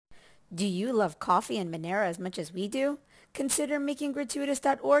Do you love coffee and Monero as much as we do? Consider making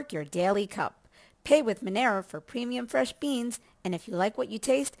gratuitous.org your daily cup. Pay with Monero for premium fresh beans, and if you like what you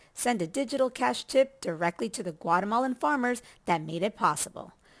taste, send a digital cash tip directly to the Guatemalan farmers that made it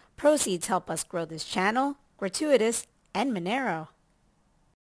possible. Proceeds help us grow this channel, Gratuitous, and Monero.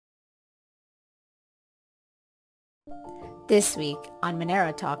 This week on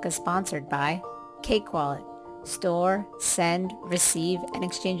Monero Talk is sponsored by Cake Wallet. Store, send, receive, and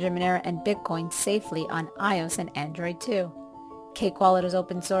exchange your Monero and Bitcoin safely on iOS and Android too. Cake Wallet is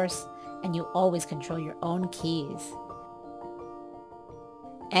open source, and you always control your own keys.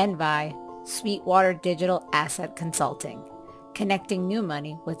 And by Sweetwater Digital Asset Consulting, connecting new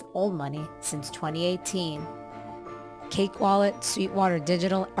money with old money since 2018. Cake Wallet, Sweetwater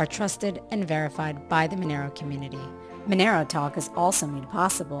Digital are trusted and verified by the Monero community. Monero Talk is also made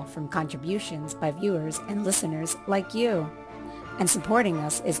possible from contributions by viewers and listeners like you. And supporting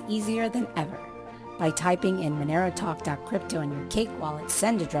us is easier than ever by typing in monerotalk.crypto in your Cake Wallet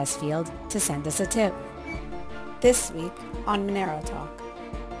send address field to send us a tip. This week on Monero Talk,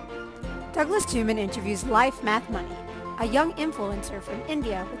 Douglas Tuman interviews Life Math Money, a young influencer from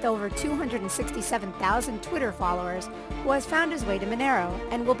India with over 267,000 Twitter followers who has found his way to Monero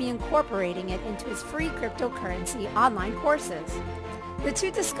and will be incorporating it into his free cryptocurrency online courses. The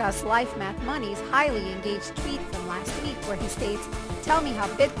two discuss Life Math Money's highly engaged tweet from last week where he states, "Tell me how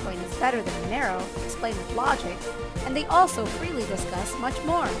Bitcoin is better than Monero, explain with logic," and they also freely discuss much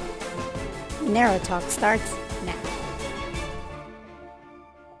more. Monero Talk starts now.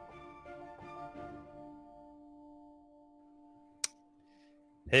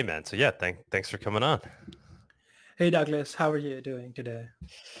 Hey man, so yeah, thanks for coming on. Hey Douglas, how are you doing today?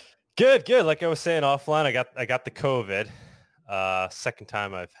 Good, good. Like I was saying offline, I got the COVID. Second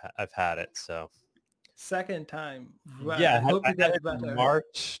time I've had it. So Second time. Well, yeah, I hope I you had get it in better.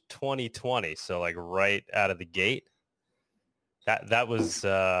 March 2020. So like right out of the gate. That was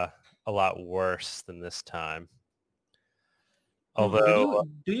a lot worse than this time. Did Although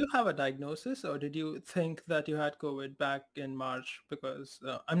you do you have a diagnosis or did you think that you had COVID back in March? Because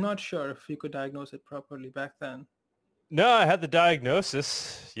I'm not sure if you could diagnose it properly back then. no, I had the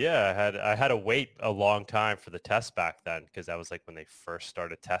diagnosis. Yeah, I had to wait a long time for the test back then because that was like when they first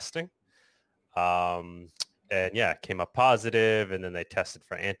started testing. Um, and yeah, it came up positive, and then they tested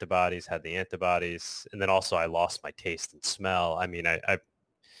for antibodies, had the antibodies, and then also I lost my taste and smell. I mean, I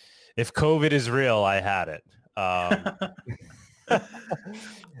if COVID is real, I had it. And,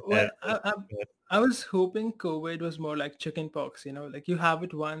 Well, I was hoping COVID was more like chickenpox, like you have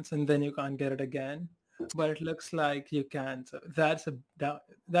it once and then you can't get it again. But it looks like you can. So that's a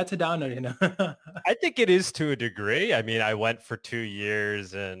downer. I think it is to a degree. I mean, I went for 2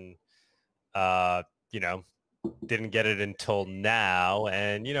 years and uh, you know, didn't get it until now,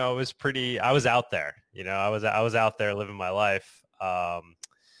 and it was pretty. I was out there. I was out there living my life. Out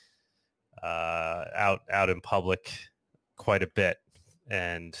in public quite a bit,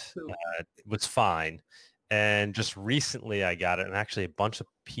 and So it was fine. And just recently I got it, and actually a bunch of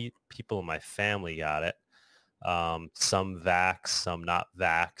people in my family got it. Some vaxxed, some not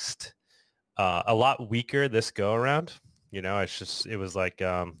vaxxed. A lot weaker this go around. It was like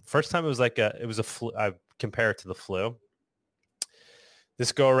first time it was a flu. I compare it to the flu.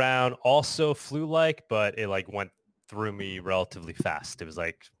 This go around also flu-like, but it like went through me relatively fast. It was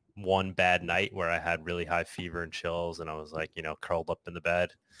like one bad night where I had really high fever and chills, and I was like, curled up in the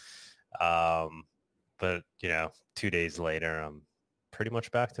bed. Um, but 2 days later, I'm pretty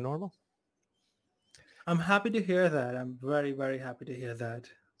much back to normal. I'm happy to hear that. I'm very, very happy to hear that.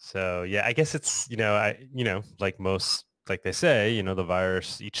 So yeah, I guess it's like most, like they say, the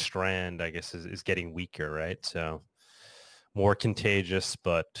virus, each strand, I guess, is getting weaker, right? So more contagious,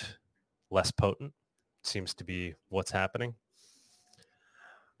 but less potent seems to be what's happening.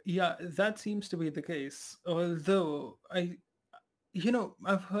 Yeah, that seems to be the case. Although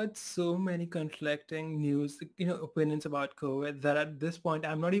I've heard so many conflicting news, opinions about COVID that at this point,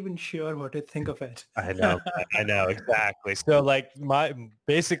 I'm not even sure what to think of it. I know, I know exactly. So like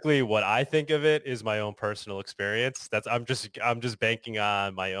basically what I think of it is my own personal experience. I'm just banking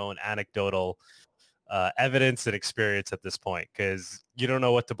on my own anecdotal evidence and experience at this point because you don't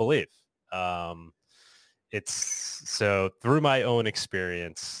know what to believe. Um, it's so through my own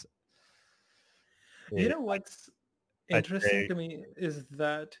experience, You it, know what's I'd interesting say to me is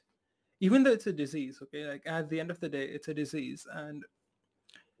that even though it's a disease, okay, like at the end of the day, it's a disease, and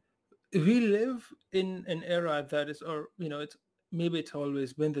we live in an era that is, or it's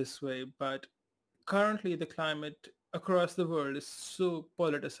always been this way, but currently the climate across the world is so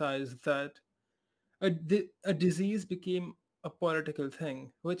politicized that a disease became a political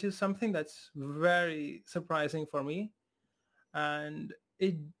thing, which is something that's very surprising for me. And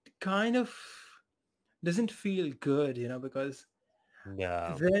it kind of doesn't feel good, because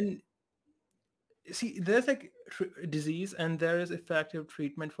No. then, see, there's like disease and there is effective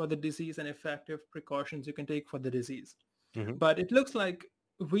treatment for the disease and effective precautions you can take for the disease. Hmm. But it looks like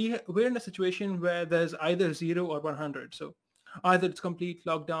we're in a situation where there's either 0 or 100. So either it's complete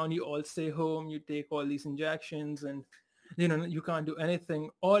lockdown, you all stay home, you take all these injections, and you can't do anything,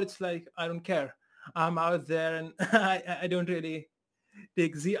 or it's like, I don't care, I'm out there and I don't really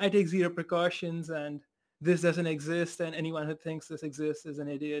I take zero precautions, and this doesn't exist, and anyone who thinks this exists is an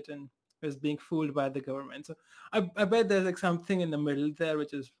idiot and is being fooled by the government. So I bet there's like something in the middle there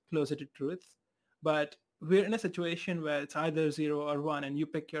which is closer to truth. But we're in a situation where it's either 0 or 1 and you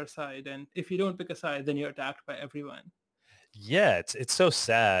pick your side. And if you don't pick a side, then you're attacked by everyone. Yeah, it's so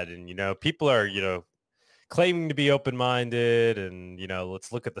sad. And, people are, claiming to be open-minded and,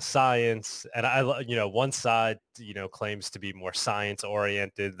 let's look at the science. And one side, claims to be more science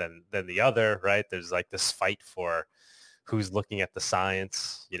oriented than the other, right? There's like this fight for who's looking at the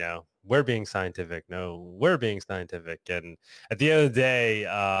science, we're being scientific. No, we're being scientific. And at the end of the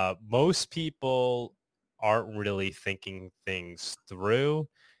day, most people aren't really thinking things through.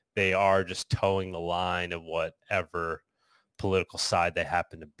 They are just towing the line of whatever political side they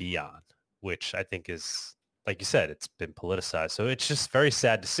happen to be on, which I think is, like you said, it's been politicized. So it's just very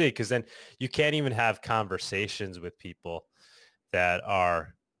sad to see, because then you can't even have conversations with people that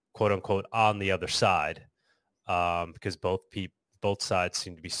are quote unquote on the other side, because both sides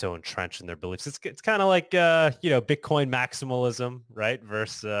seem to be so entrenched in their beliefs. It's kind of like Bitcoin maximalism, right?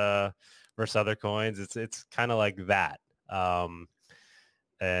 Versus other coins. It's kind of like that.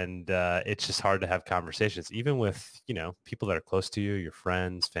 And it's just hard to have conversations, even with, people that are close to you, your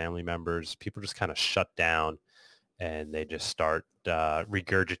friends, family members. People just kind of shut down and they just start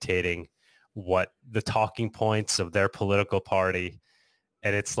regurgitating what the talking points of their political party.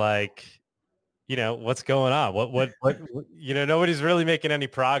 And it's like, what's going on? What, nobody's really making any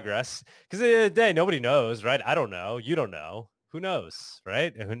progress, because at the end of the day, nobody knows, right? I don't know. You don't know. Who knows,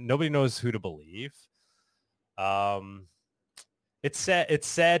 right? And nobody knows who to believe. It's sad. It's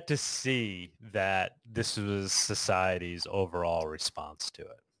sad to see that this was society's overall response to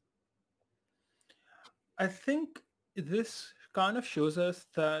it. I think this kind of shows us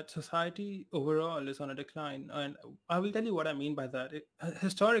that society overall is on a decline. And I will tell you what I mean by that.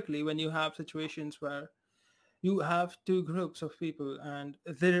 Historically, when you have situations where you have two groups of people and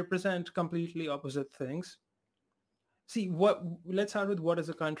they represent completely opposite things. See, let's start with what is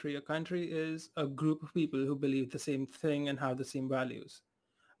a country. A country is a group of people who believe the same thing and have the same values.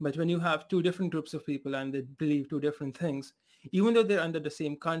 But when you have two different groups of people and they believe two different things, even though they're under the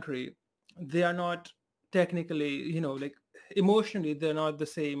same country, they are not technically, like emotionally, they're not the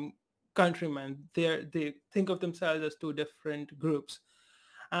same countrymen. They think of themselves as two different groups.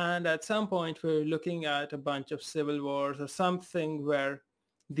 And at some point, we're looking at a bunch of civil wars or something where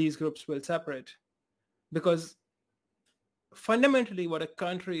these groups will separate. Because fundamentally, what a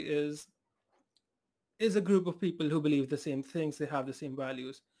country is a group of people who believe the same things, they have the same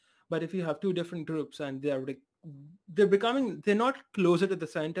values. But if you have two different groups and they're not closer to the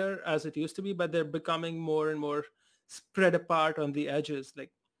center as it used to be, but they're becoming more and more spread apart on the edges.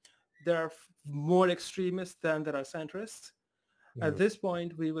 Like there are more extremists than there are centrists. At this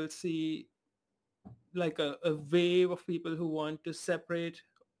point, we will see like a wave of people who want to separate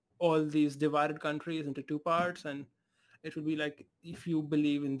all these divided countries into two parts. And it would be like, if you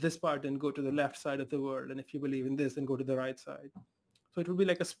believe in this part, then go to the left side of the world. And if you believe in this, then go to the right side. So it would be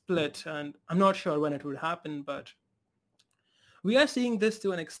like a split. And I'm not sure when it would happen, but we are seeing this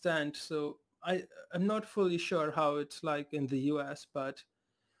to an extent. So I'm not fully sure how it's like in the US, but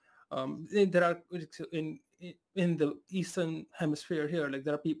there are in the Eastern Hemisphere here, like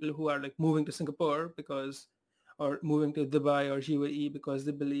there are people who are like moving to Singapore or moving to Dubai or UAE because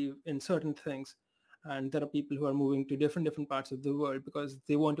they believe in certain things. And there are people who are moving to different parts of the world because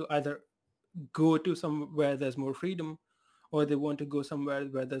they want to either go to somewhere there's more freedom, or they want to go somewhere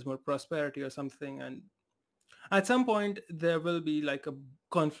where there's more prosperity or something. And at some point there will be like a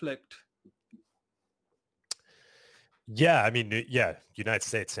conflict. Yeah, I mean, yeah, United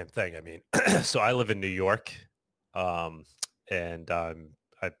States, same thing. I mean, so I live in New York, and I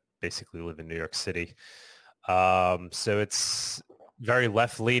basically live in New York City. So it's very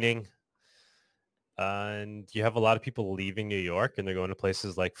left-leaning, and you have a lot of people leaving New York, and they're going to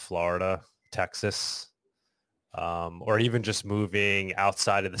places like Florida, Texas, or even just moving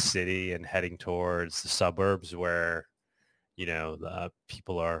outside of the city and heading towards the suburbs where, the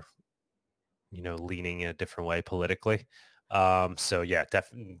people are, leaning in a different way politically. So yeah,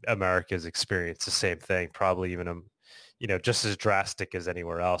 definitely America's experienced the same thing, probably even, just as drastic as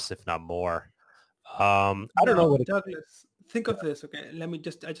anywhere else, if not more. I don't know Now, what it, Douglas, think of this, okay?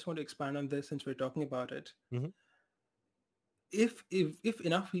 I just want to expand on this since we're talking about it. Mhm. If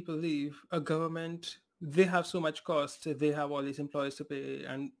enough people leave, a government, they have so much cost, they have all these employees to pay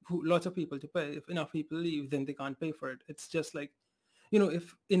and lots of people to pay. If enough people leave, then they can't pay for it. It's just like,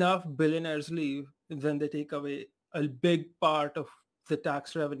 if enough billionaires leave, then they take away a big part of the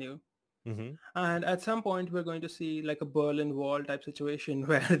tax revenue. Mhm. And at some point, we're going to see like a Berlin Wall type situation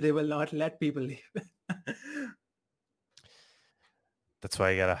where they will not let people leave. That's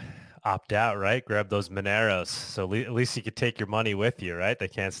why you gotta opt out, right? Grab those Moneros. So at least you could take your money with you, right? They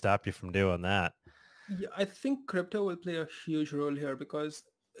can't stop you from doing that. Yeah, I think crypto will play a huge role here because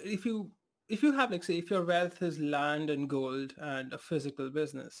if you if you have like say if your wealth is land and gold and a physical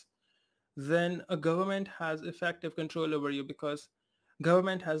business, then a government has effective control over you because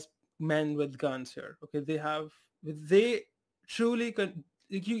government has men with guns here. Okay, they truly could.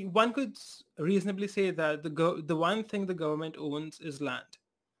 One could reasonably say that the one thing the government owns is land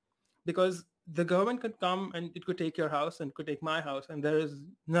because the government could come and it could take your house and could take my house and there is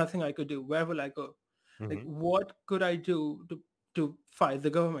nothing I could do. Where will I go? Like Hmm. what could I do to fight the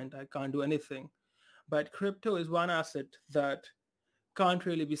government? I can't do anything. But crypto is one asset that can't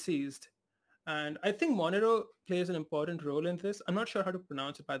really be seized. And I think Monero plays an important role in this. I'm not sure how to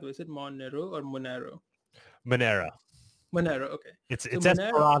pronounce it, by the way. Is it Monero or Monero? Monero. Monero, okay. It's So it's Monero,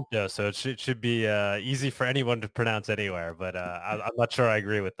 Esperanto, so it should be easy for anyone to pronounce anywhere. But I'm not sure I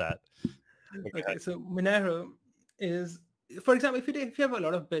agree with that. Okay. okay, so Monero is, for example, if you have a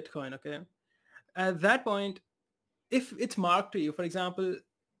lot of Bitcoin, okay, at that point, if it's marked to you, for example,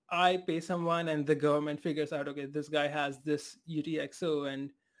 I pay someone and the government figures out, okay, this guy has this UTXO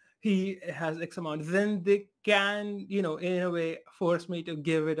and he has X amount, then they can, in a way force me to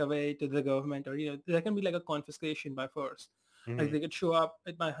give it away to the government or, there can be like a confiscation by force. Like Hmm. they could show up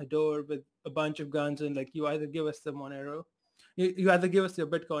at my door with a bunch of guns and like, you either give us the Monero, you either give us your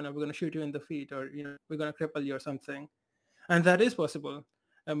Bitcoin or we're going to shoot you in the feet or, we're going to cripple you or something. And that is possible.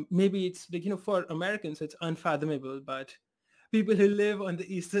 Maybe it's like, for Americans, it's unfathomable, but people who live on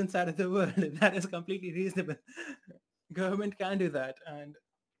the eastern side of the world, that is completely reasonable. Government can do that. And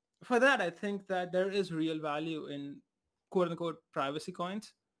for that, I think that there is real value in quote unquote privacy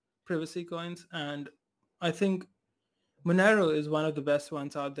coins. And I think Monero is one of the best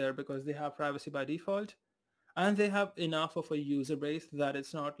ones out there because they have privacy by default and they have enough of a user base that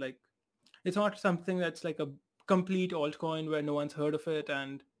it's not something that's like a complete altcoin where no one's heard of it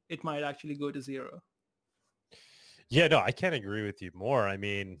and it might actually go to zero. Yeah, no, I can't agree with you more. I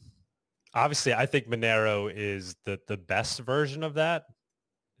mean, obviously, I think Monero is the best version of that,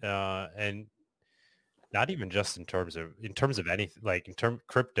 and not even just in terms of anything, like in term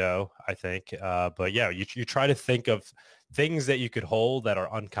crypto, I think. But yeah, you try to think of things that you could hold that are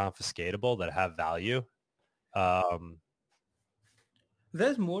unconfiscatable that have value. Um,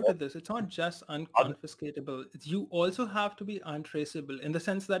 There's more to this. It's not just other, unconfiscatable. You also have to be untraceable in the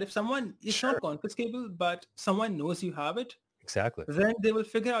sense that if someone, it's sure, not confiscatable, but someone knows you have it, exactly. then they will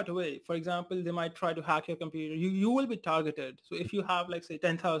figure out a way. For example, they might try to hack your computer. You will be targeted. So if you have like say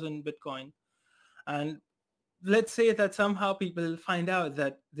 10,000 Bitcoin and let's say that somehow people find out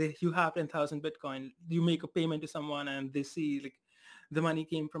that you have 10,000 Bitcoin, you make a payment to someone and they see like the money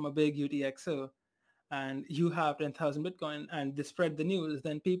came from a big UTXO and you have 10,000 Bitcoin and they spread the news,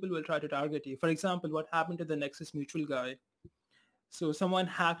 then people will try to target you. For example, what happened to the Nexus Mutual guy? So someone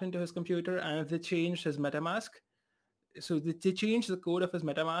hacked into his computer and they changed his MetaMask. So they changed the code of his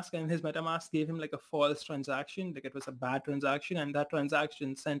MetaMask and his MetaMask gave him like a false transaction, like it was a bad transaction and that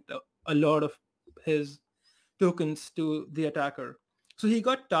transaction sent a lot of his tokens to the attacker. So he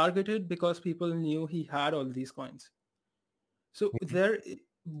got targeted because people knew he had all these coins. So Mhm. there,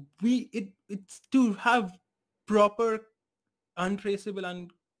 it's to have proper untraceable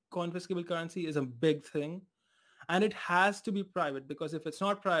and confiscable currency is a big thing. And it has to be private because if it's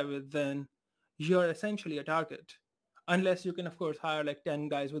not private, then you're essentially a target. Unless you can, of course, hire like 10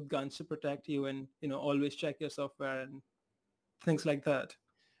 guys with guns to protect you and, always check your software and things like that.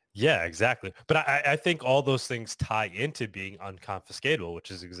 Yeah, exactly. But I think all those things tie into being unconfiscatable, which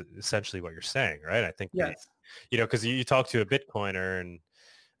is essentially what you're saying, right? I think Yes. because you talk to a Bitcoiner and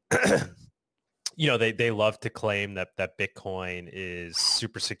they love to claim that Bitcoin is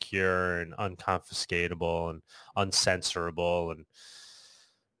super secure and unconfiscatable and uncensorable,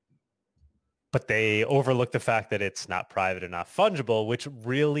 but they overlook the fact that it's not private and not fungible, which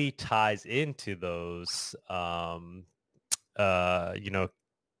really ties into those uh, you know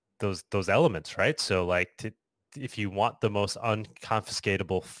those elements, right? So like if you want the most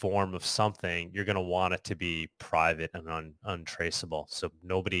unconfiscatable form of something, you're going to want it to be private and untraceable. So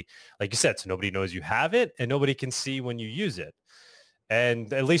nobody, like you said, so nobody knows you have it and nobody can see when you use it.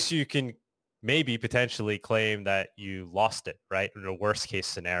 And at least you can maybe potentially claim that you lost it, right? In a worst case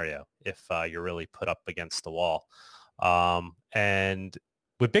scenario, if you're really put up against the wall. And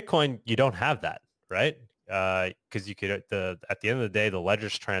with Bitcoin, you don't have that, right? Because you could, at the end of the day, the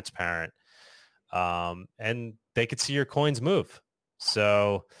ledger's transparent, and they could see your coins move.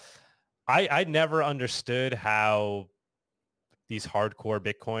 So I never understood how these hardcore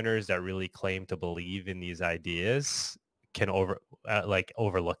Bitcoiners that really claim to believe in these ideas can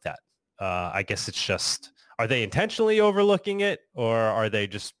overlook that. I guess it's just, are they intentionally overlooking it, or are they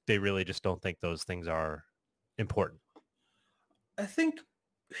really just don't think those things are important? I think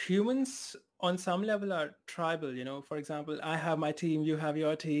humans on some level are tribal, for example, I have my team, you have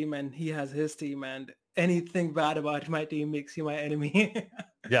your team, and he has his team, and anything bad about my team makes you my enemy.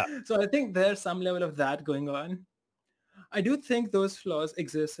 Yeah. So I think there's some level of that going on. I do think those flaws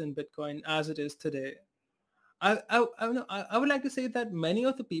exist in Bitcoin as it is today. I would like to say that many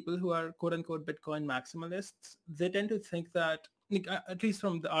of the people who are quote unquote Bitcoin maximalists, they tend to think that, like, at least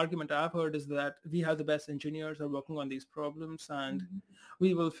from the argument I've heard, is that we have the best engineers are working on these problems and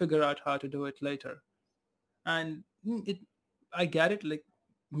we will figure out how to do it later. And I get it, like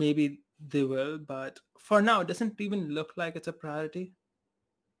maybe they will, but for now, it doesn't even look like it's a priority.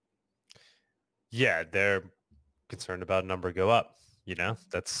 Yeah, they're concerned about number go up.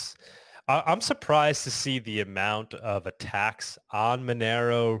 I'm surprised to see the amount of attacks on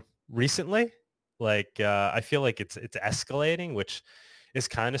Monero recently. Like, I feel like it's escalating, which is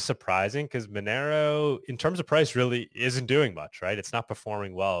kind of surprising because Monero, in terms of price, really isn't doing much, right? It's not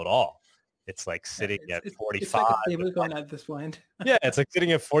performing well at all. It's like sitting at 45. It's like a stable coin at this point. Yeah, it's like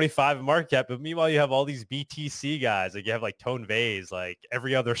sitting at 45 in market cap. But meanwhile, you have all these BTC guys. Like you have like Tone Vays, like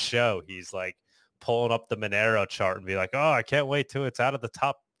every other show, he's like pulling up the Monero chart and be like, oh, I can't wait till it's out of the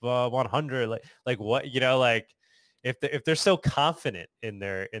top 100. Like what, like if they're so confident in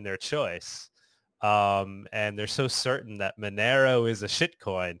their choice, and they're so certain that Monero is a shit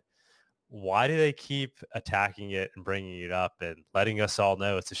coin, why do they keep attacking it and bringing it up and letting us all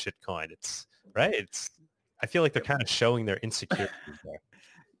know it's a shit coin? It's right. I feel like they're kind of showing their insecurities there.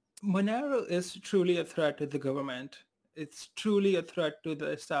 Monero is truly a threat to the government. It's truly a threat to the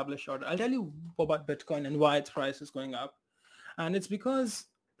established order. I'll tell you about Bitcoin and why its price is going up. And it's because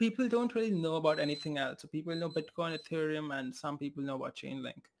people don't really know about anything else. So people know Bitcoin, Ethereum, and some people know about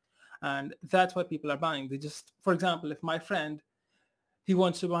Chainlink. And that's why people are buying. They just, for example, if my friend, he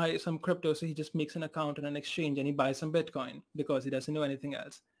wants to buy some crypto, so he just makes an account on an exchange and he buys some Bitcoin because he doesn't know anything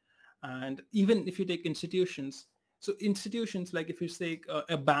else. And even if you take institutions, so institutions, like if you take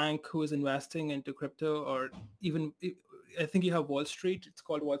a bank who is investing into crypto, or even, I think you have Wall Street, it's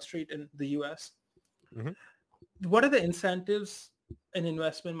called Wall Street in the US. Mm-hmm. What are the incentives an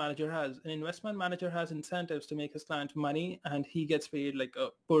investment manager has? An investment manager has incentives to make his client money, and he gets paid like a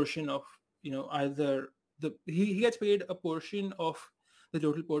portion of, either he gets paid a portion of the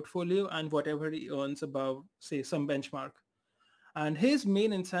total portfolio and whatever he earns above, say, some benchmark. And his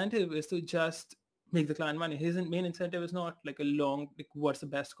main incentive is to just make the client money. His main incentive is not like like what's the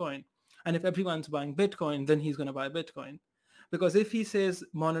best coin. And if everyone's buying Bitcoin, then he's going to buy Bitcoin. Because if he says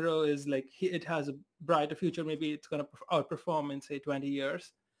Monero is like, it has a brighter future, maybe it's going to outperform in say 20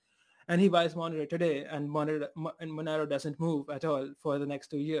 years, and he buys Monero today and Monero doesn't move at all for the next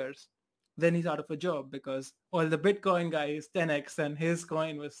 2 years, then he's out of a job because all the Bitcoin guy is 10x and his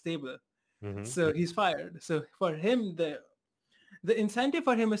coin was stable. Mm-hmm. So he's fired. So for him, the incentive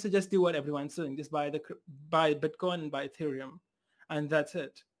for him is to just do what everyone's doing, just buy Bitcoin and buy Ethereum, and that's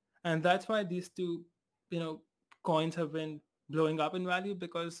it. And that's why these two, coins have been blowing up in value,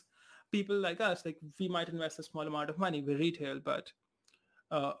 because people like us, like we might invest a small amount of money, we're retail, but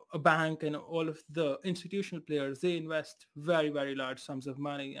a bank and all of the institutional players, they invest very, very large sums of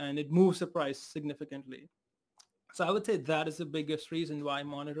money, and it moves the price significantly. So I would say that is the biggest reason why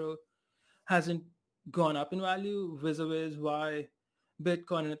Monero hasn't gone up in value, vis-a-vis why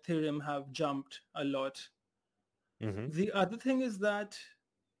Bitcoin and Ethereum have jumped a lot. Mm-hmm. The other thing is that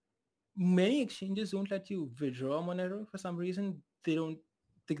many exchanges don't let you withdraw Monero for some reason. They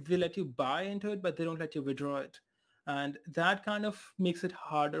let you buy into it, but they don't let you withdraw it. And that kind of makes it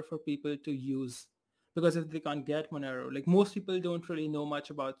harder for people to use, because if they can't get Monero, like most people don't really know much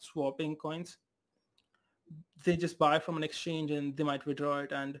about swapping coins. They just buy from an exchange and they might withdraw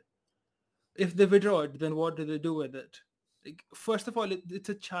it. And if they withdraw it, then what do they do with it? Like, first of all, it's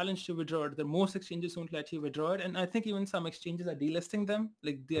a challenge to withdraw it. The most exchanges won't let you withdraw it. And I think even some exchanges are delisting them.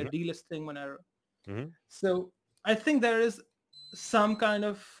 Like they are delisting Monero. Mm-hmm. So I think there is some kind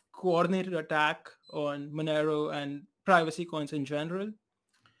of coordinated attack on Monero and privacy coins in general.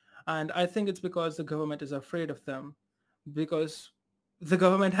 And I think it's because the government is afraid of them, because the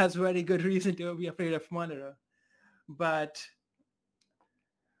government has very good reason to be afraid of Monero. But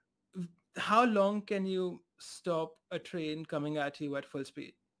how long can you stop a train coming at you at full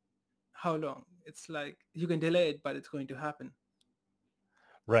speed? How long? It's like you can delay it, but it's going to happen.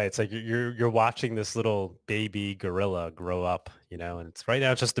 Right. It's like you're watching this little baby gorilla grow up, and it's right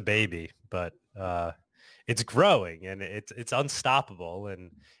now it's just a baby, but it's growing and it's unstoppable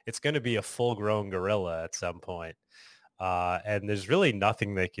and it's going to be a full grown gorilla at some point. And there's really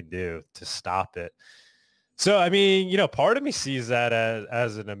nothing they can do to stop it. So, I mean, part of me sees that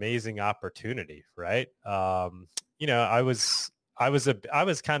as an amazing opportunity, right? I was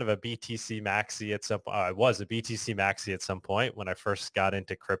kind of a BTC maxi at some. I was a BTC maxi at some point when I first got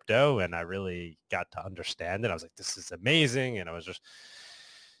into crypto, and I really got to understand it. I was like, "This is amazing," and I was just,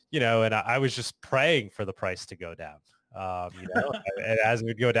 and I was just praying for the price to go down. And as it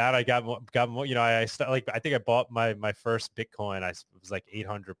would go down, I got more. I think I bought my first Bitcoin. It was like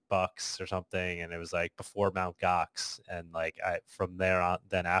 $800 or something, and it was like before Mount Gox, and like from there on,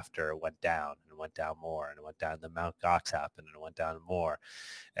 then after it went down and it went down more, and it went down. Then Mount Gox happened, and it went down more,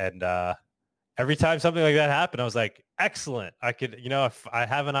 and every time something like that happened, I was like, excellent. I could, if I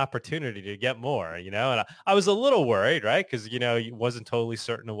have an opportunity to get more, and I was a little worried, right? Because, wasn't totally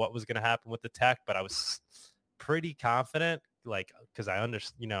certain of what was going to happen with the tech, but I was pretty confident, like, because I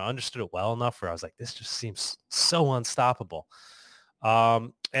understood it well enough where I was like, this just seems so unstoppable.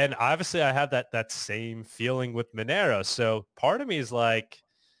 And obviously I have that same feeling with Monero. So part of me is like,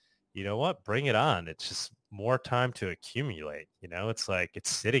 you know what, bring it on. It's just more time to accumulate. It's like it's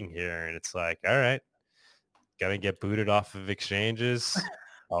sitting here and it's like, all right, gonna get booted off of exchanges.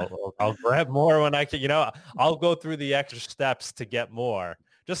 I'll grab more when I can. I'll go through the extra steps to get more.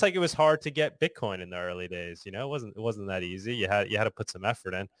 Just like it was hard to get Bitcoin in the early days. It wasn't that easy. You had to put some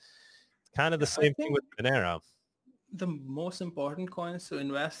effort in. Kind of the I same thing think with Monero. the most important coins to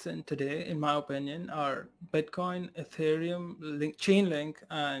invest in today, in my opinion, are Bitcoin, Ethereum, Chainlink,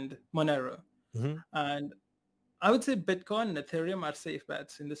 and Monero. Mm-hmm. And I would say Bitcoin and Ethereum are safe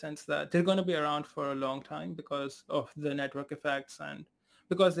bets in the sense that they're going to be around for a long time because of the network effects and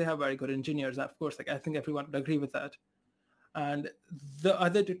because they have very good engineers. Of course, like I think everyone would agree with that. And the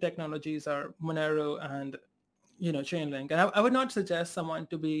other two technologies are Monero and Chainlink. And I would not suggest someone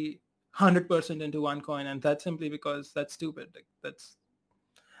to be 100% into one coin, and that's simply because that's stupid. Like,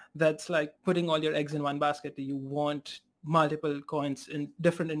 that's like putting all your eggs in one basket. You want multiple coins in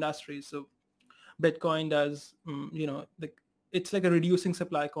different industries. So Bitcoin does, like it's like a reducing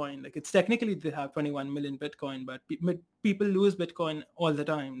supply coin. Like it's technically they have 21 million Bitcoin, but people lose Bitcoin all the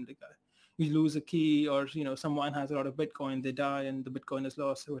time. Like you lose a key, or someone has a lot of Bitcoin, they die, and the Bitcoin is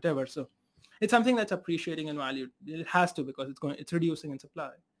lost or whatever. So it's something that's appreciating in value. It has to, because it's reducing in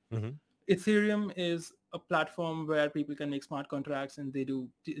supply. Mm-hmm. Ethereum is a platform where people can make smart contracts and they do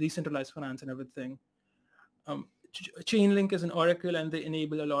decentralized finance and everything. Chainlink is an oracle and they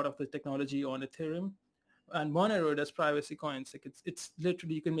enable a lot of the technology on Ethereum. And Monero does privacy coins. Like it's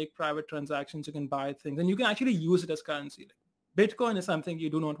literally, you can make private transactions, you can buy things, and you can actually use it as currency. Like Bitcoin is something you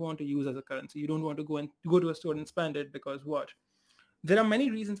do not want to use as a currency. You don't want to go to a store and spend it, because what? There are many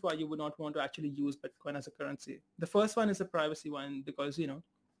reasons why you would not want to actually use Bitcoin as a currency. The first one is the privacy one, because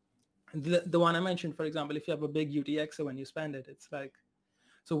the one I mentioned, for example, if you have a big UTXO when you spend it, it's like,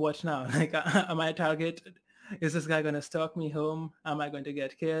 so what now? Like, am I a target? Is this guy going to stalk me home? Am I going to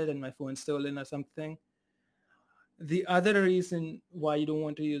get killed and my phone stolen or something? The other reason why you don't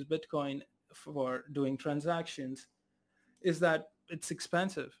want to use Bitcoin for doing transactions is that it's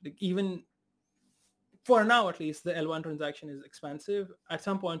expensive. Like even for now, at least, the L1 transaction is expensive. At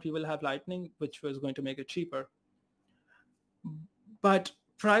some point, we will have Lightning, which was going to make it cheaper. But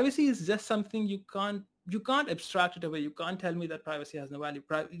privacy is just something you can't abstract it away. You can't tell me that privacy has no value.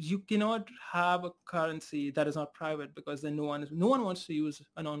 You cannot have a currency that is not private, because then no one wants to use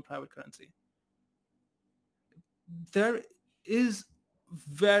a non-private currency. There is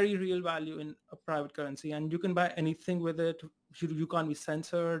very real value in a private currency, and you can buy anything with it. You can't be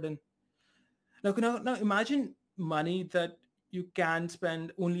censored. And now imagine money that you can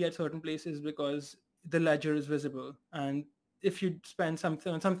spend only at certain places because the ledger is visible. And if you spend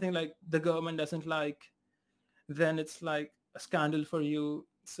something on something like the government doesn't like, then it's like a scandal for you.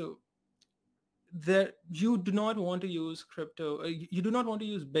 So there, you do not want to use crypto. You do not want to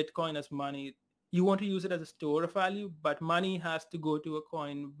use Bitcoin as money. You want to use it as a store of value, but money has to go to a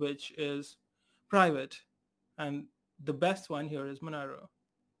coin which is private. And the best one here is Monero.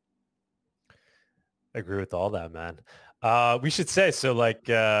 I agree with all that, man. We should say, so like,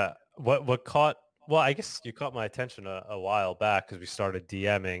 what caught, well, I guess you caught my attention a while back because we started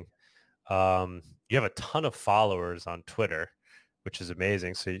DMing. You have a ton of followers on Twitter, which is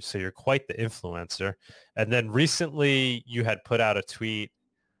amazing. So you're quite the influencer. And then recently you had put out a tweet.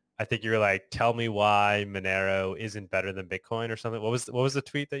 I think you were like, tell me why Monero isn't better than Bitcoin or something. What was the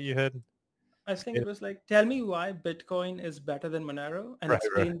tweet that you had? I think it was like, tell me why Bitcoin is better than Monero and Right,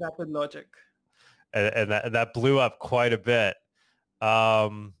 right. explain that with logic. And that blew up quite a bit.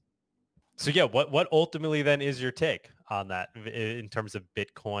 Um, so yeah, what ultimately then is your take on that in terms of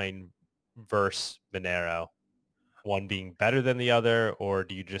Bitcoin versus Monero? One being better than the other, or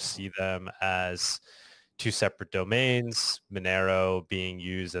do you just see them as two separate domains, Monero being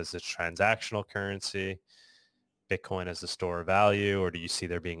used as a transactional currency, Bitcoin as a store of value, or do you see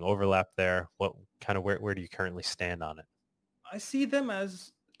there being overlap there? What kind of where do you currently stand on it? I see them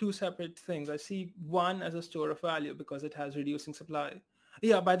as two separate things. I see one as a store of value because it has reducing supply.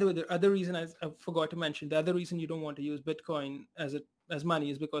 Yeah, by the way, the other reason I forgot to mention, the other reason you don't want to use Bitcoin as money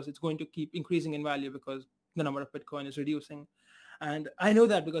is because it's going to keep increasing in value because the number of Bitcoin is reducing. And I know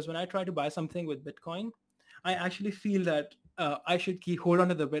that because when I try to buy something with Bitcoin, I actually feel that I should keep hold on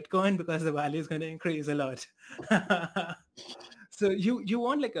to the Bitcoin because the value is going to increase a lot. So you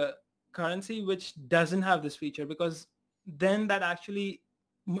want like a currency which doesn't have this feature because then that actually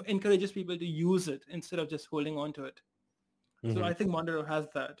encourages people to use it instead of just holding on to it. So Mm-hmm. I think Monero has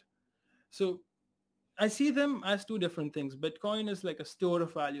that. So I see them as two different things. Bitcoin is like a store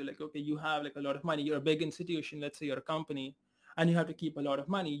of value. Like, okay, you have like a lot of money. You're a big institution. Let's say you're a company and you have to keep a lot of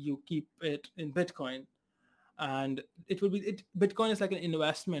money. You keep it in Bitcoin. And Bitcoin is like an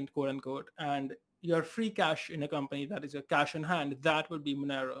investment, quote unquote. And your free cash in a company, that is your cash in hand, that would be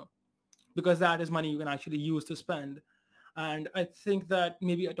Monero because that is money you can actually use to spend. And I think that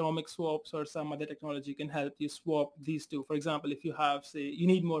maybe atomic swaps or some other technology can help you swap these two. For example, if you have, say, you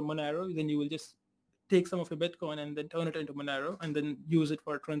need more Monero, then you will just take some of your Bitcoin and then turn it into Monero and then use it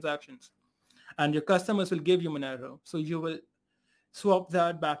for transactions. And your customers will give you Monero. So you will swap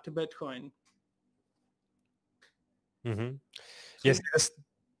that back to Bitcoin. Mm-hmm. Yes. So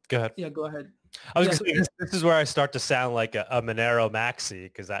Go ahead. yeah, go ahead. I was Yeah, going so to say this is where I start to sound like a Monero maxi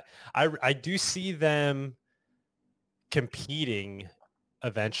because I do see them competing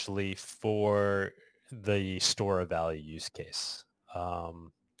eventually for the store of value use case.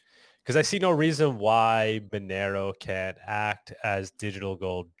 Because I see no reason why Monero can't act as digital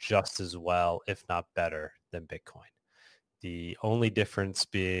gold just as well, if not better, than Bitcoin. The only difference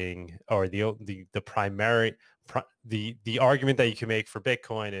being, or the primary, the argument that you can make for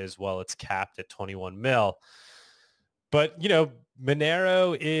Bitcoin is, well, it's capped at 21 mil. But,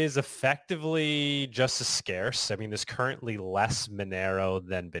 Monero is effectively just as scarce. I mean, there's currently less Monero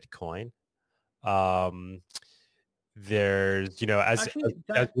than Bitcoin. Um, there's, as actually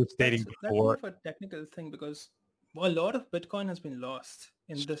we were stating that's more before. of a technical thing because a lot of Bitcoin has been lost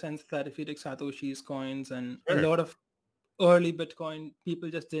in the sense that if you take Satoshi's coins and a Sure. lot of early Bitcoin,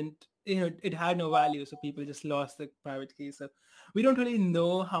 people just didn't, it had no value. So people just lost the private key. So we don't really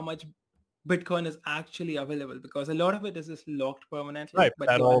know how much Bitcoin is actually available because a lot of it is just locked permanently, Right. but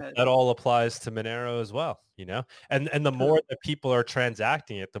That go all ahead. that all applies to Monero as well, And the more True. that people are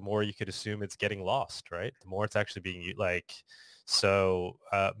transacting it, the more you could assume it's getting lost, right? The more it's actually being so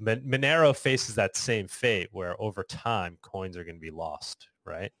Monero faces that same fate where over time coins are going to be lost,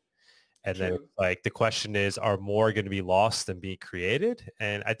 right? And then True. the question is, are more going to be lost than being created?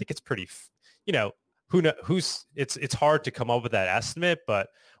 And I think it's pretty, who know, it's hard to come up with that estimate, but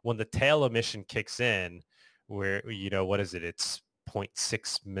when the tail emission kicks in, where, what is it? It's zero point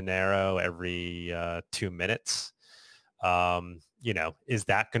 0.6 Monero every 2 minutes. Is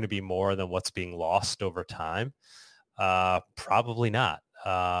that going to be more than what's being lost over time? Probably not.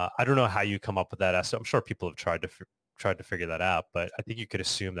 I don't know how you come up with that estimate. I'm sure people have tried to figure that out, but I think you could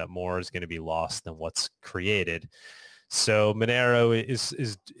assume that more is going to be lost than what's created. So Monero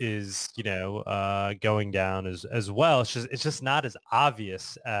is going down as well. It's just not as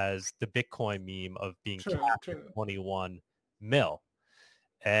obvious as the Bitcoin meme of being True. capped at True. 21 mil.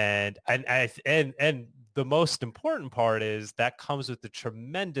 And the most important part is that comes with the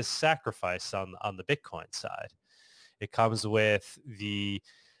tremendous sacrifice on the Bitcoin side. It comes with the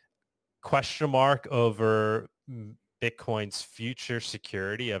question mark over Bitcoin's future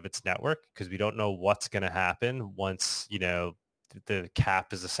security of its network because we don't know what's going to happen once, the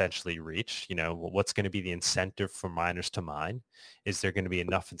cap is essentially reached. What's going to be the incentive for miners to mine? Is there going to be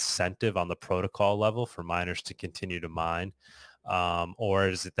enough incentive on the protocol level for miners to continue to mine? Or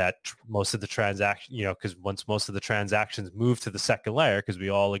is it that most of the transaction, because once most of the transactions move to the second layer, because we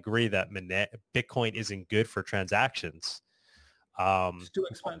all agree that Bitcoin isn't good for transactions. It's too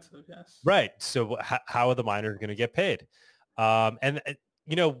expensive, yes. Right. So how are the miners going to get paid? And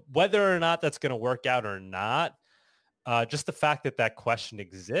whether or not that's going to work out or not, just the fact that that question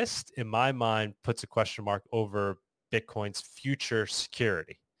exists, in my mind, puts a question mark over Bitcoin's future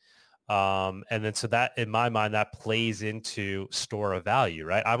security. And then so that, in my mind, that plays into store of value,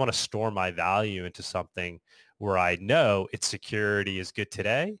 right? I want to store my value into something where I know its security is good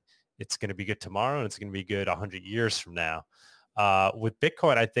today, it's going to be good tomorrow, and it's going to be good 100 years from now. With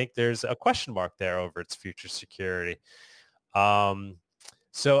Bitcoin, I think there's a question mark there over its future security. And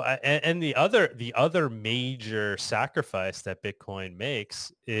the other major sacrifice that Bitcoin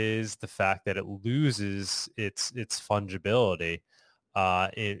makes is the fact that it loses its fungibility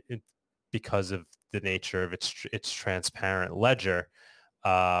because of the nature of its transparent ledger.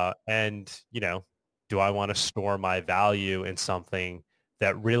 And do I want to store my value in something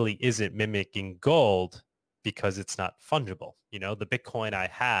that really isn't mimicking gold because it's not fungible? The Bitcoin I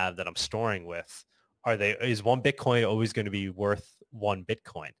have that I'm storing with, is one Bitcoin always going to be worth one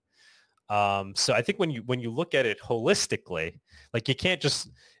Bitcoin? So I think when you look at it holistically, like you can't just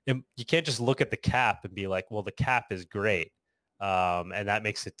look at the cap and be like, well, the cap is great, and that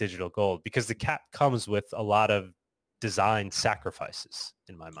makes it digital gold, because the cap comes with a lot of design sacrifices,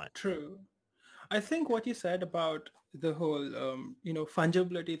 in my mind. True. I think what you said about the whole,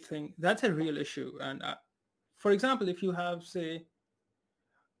 fungibility thing, that's a real issue. And for example, if you have, say,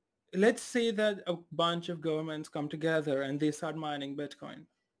 let's say that a bunch of governments come together and they start mining Bitcoin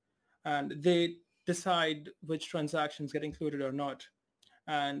and they decide which transactions get included or not.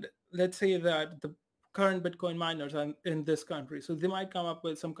 And let's say that the current Bitcoin miners are in this country. So they might come up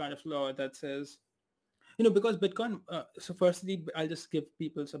with some kind of law that says, because Bitcoin, so firstly, I'll just give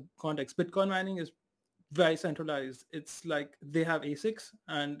people some context. Bitcoin mining is very centralized. It's like they have ASICs,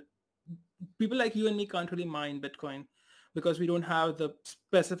 and people like you and me can't really mine Bitcoin because we don't have the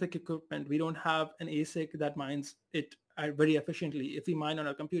specific equipment. We don't have an ASIC that mines it very efficiently. If we mine on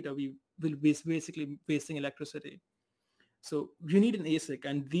a computer, we will be basically wasting electricity. So you need an ASIC,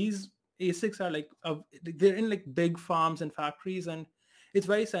 and these ASICs are like, they're in like big farms and factories, and it's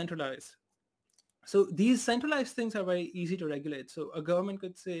very centralized. So these centralized things are very easy to regulate. So a government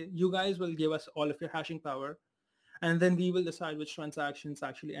could say, you guys will give us all of your hashing power, and then we will decide which transactions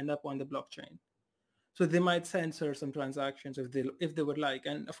actually end up on the blockchain. So they might censor some transactions if they would like.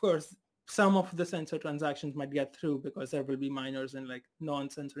 And of course, some of the censored transactions might get through because there will be miners in like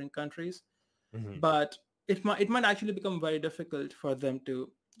non-censoring countries. Mm-hmm. But it might actually become very difficult for them to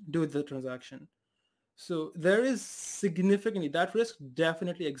do the transaction. So there is significantly, that risk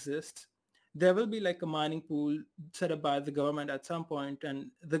definitely exists. There will be like a mining pool set up by the government at some point, and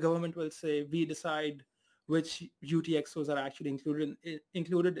the government will say, we decide which UTXOs are actually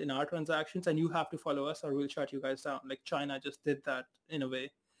included in our transactions, and you have to follow us or we'll shut you guys down. Like China just did that in a way.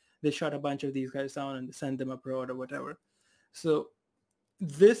 They shut a bunch of these guys down and send them abroad or whatever. So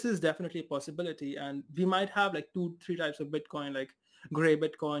this is definitely a possibility, and we might have like 2-3 types of Bitcoin, like gray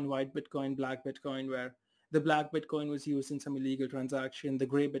Bitcoin, white Bitcoin, black Bitcoin, where the black Bitcoin was used in some illegal transaction. The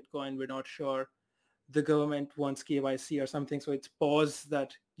gray Bitcoin, we're not sure. The government wants KYC or something, so it's paused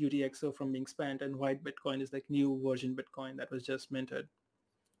that UTXO from being spent, and white Bitcoin is like new version Bitcoin that was just minted.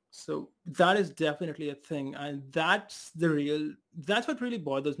 So that is definitely a thing, and that's what really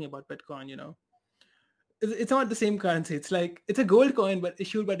bothers me about Bitcoin. It's not the same currency. It's like, it's a gold coin, but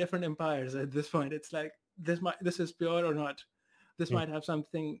issued by different empires at this point. It's like, this is pure or not. This might have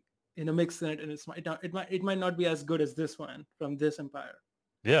something mixed in it, and it might not be as good as this one from this empire.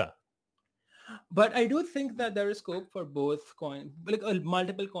 Yeah. But I do think that there is scope for both like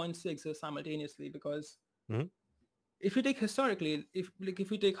multiple coins to exist simultaneously, because Mm-hmm. if you take historically, if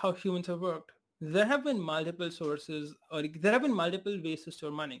you take how humans have worked, there have been multiple sources, or there have been multiple ways to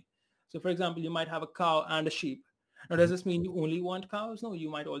store money. So for example, you might have a cow and a sheep. Now, does this mean you only want cows? No, you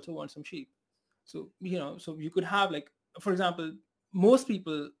might also want some sheep. So, so you could have, like, for example, most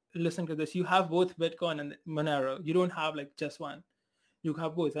people listening to this, you have both Bitcoin and Monero. You don't have like just one. You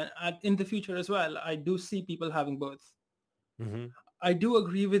have both. And in the future as well, I do see people having both. Mm-hmm. I do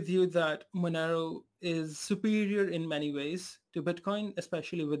agree with you that Monero is superior in many ways to Bitcoin,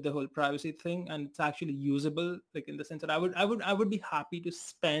 especially with the whole privacy thing, and it's actually usable, like in the sense that I would be happy to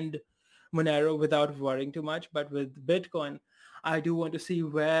spend Monero without worrying too much. But with Bitcoin, I do want to see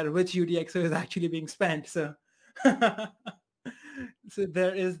which UTXO is actually being spent. So, so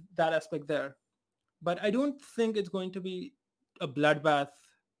there is that aspect there. But I don't think it's going to be a bloodbath,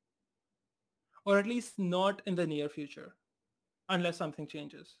 or at least not in the near future. unless something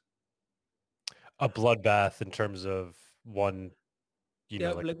changes. A bloodbath in terms of one,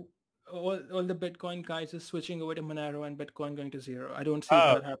 Yeah, like, like all the Bitcoin guys is switching over to Monero and Bitcoin going to zero. I don't see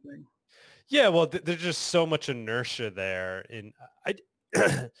oh, that happening. yeah, well, there's just so much inertia there. I,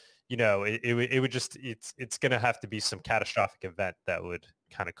 it would just, it's going to have to be some catastrophic event that would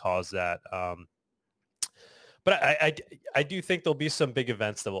kind of cause that. But I do think there'll be some big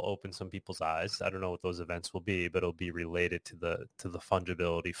events that will open some people's eyes. I don't know what those events will be, but it'll be related to the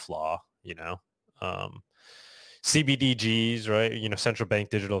fungibility flaw, Um, CBDGs, right? Central bank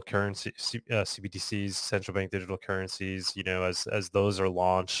digital currency, CBDCs, central bank digital currencies, as those are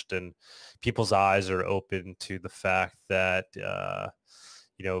launched and people's eyes are open to the fact that,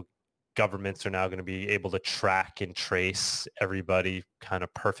 you know, governments are now going to be able to track and trace everybody kind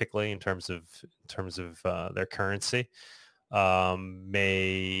of perfectly in terms of their currency. As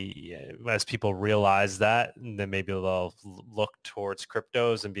people realize that, then maybe they'll look towards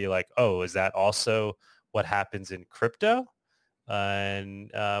cryptos and be like, oh, is that also what happens in crypto?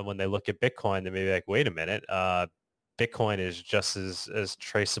 And when they look at Bitcoin, they may be like, wait a minute, Bitcoin is just as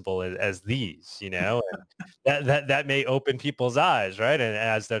traceable as these, and that may open people's eyes, right? And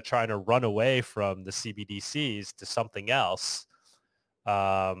as they're trying to run away from the CBDCs to something else,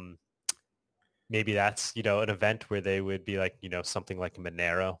 um, maybe that's, an event where they would be like, something like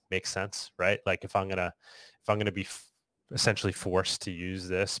Monero makes sense, right? Like if I'm gonna be essentially forced to use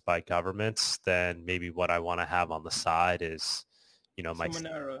this by governments, then maybe what I want to have on the side is, So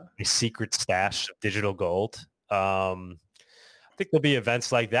Monero. my secret stash of digital gold. I think there'll be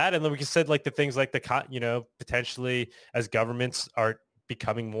events like that. And then we can said like the things like potentially as governments are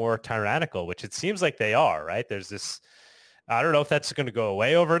becoming more tyrannical, which it seems like they are, right? There's this, I don't know if that's going to go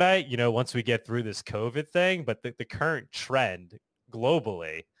away overnight, once we get through this COVID thing, but the current trend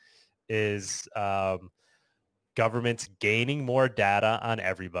globally is governments gaining more data on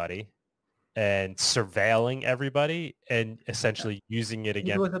everybody and surveilling everybody and Yeah. essentially using it It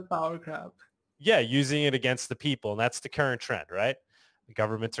against, was a power grab. yeah, using it against the people. And that's the current trend, right? The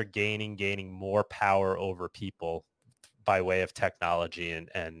governments are gaining more power over people by way of technology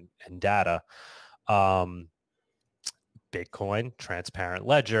and data. Um, Bitcoin, transparent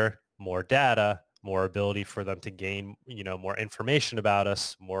ledger, more data, more ability for them to gain, more information about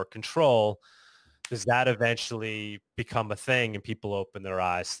us, more control. Does that eventually become a thing and people open their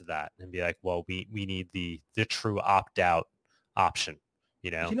eyes to that and be like, well, we need the true opt-out option,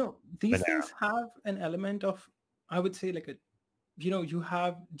 These Monero. things have an element of, I would say, like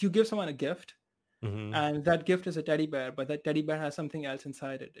you give someone a gift, Mm-hmm. and that gift is a teddy bear, but that teddy bear has something else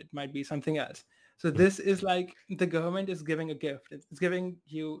inside it. It might be something else. So this is like the government is giving a gift. It's giving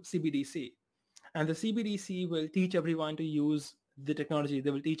you CBDC, and the CBDC will teach everyone to use the technology. They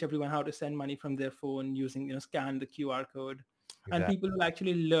will teach everyone how to send money from their phone using, scan the QR code, and Exactly. people will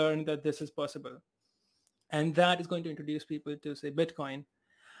actually learn that this is possible. And that is going to introduce people to, say, Bitcoin,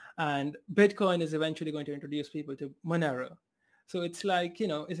 and Bitcoin is eventually going to introduce people to Monero. So it's like,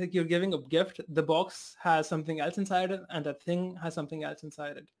 it's like you're giving a gift. The box has something else inside it, and that thing has something else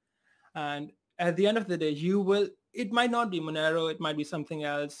inside it. And at the end of the day, it might not be Monero, it might be something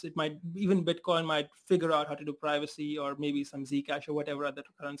else. It might, even Bitcoin might figure out how to do privacy, or maybe some Zcash or whatever other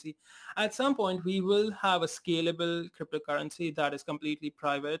currency. At some point, we will have a scalable cryptocurrency that is completely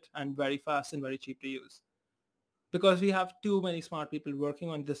private and very fast and very cheap to use, because we have too many smart people working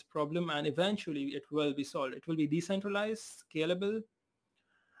on this problem, and eventually it will be solved. It will be decentralized, scalable,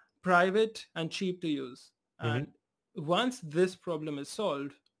 private, and cheap to use. Mm-hmm. And once this problem is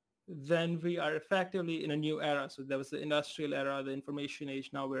solved, then we are effectively in a new era. So there was the industrial era, the information age.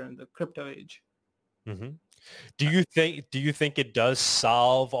 Now we're in the crypto age. Mm-hmm. Do you think it does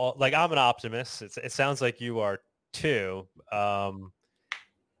solve all, like, I'm an optimist. It sounds like you are too.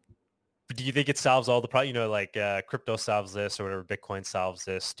 But do you think it solves all the problems? Like crypto solves this or whatever, Bitcoin solves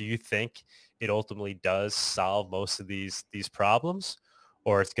this. Do you think it ultimately does solve most of these problems,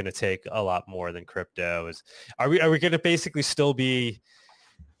 or it's going to take a lot more than crypto? Are we going to basically still be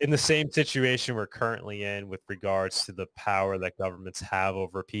in the same situation we're currently in with regards to the power that governments have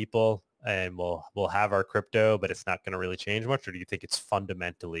over people, and we'll have our crypto, but it's not going to really change much? Or do you think it's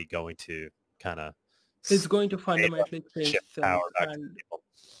fundamentally going to kind of It's going to fundamentally change shift power things. back to And people?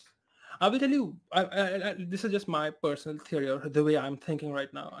 I will tell you, this is just my personal theory, or the way I'm thinking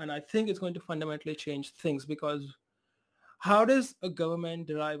right now. And I think it's going to fundamentally change things, because how does a government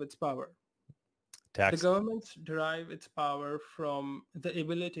derive its power? The Tax. governments derive its power from the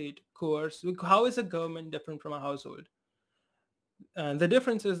ability to coerce. How is a government different from a household? And the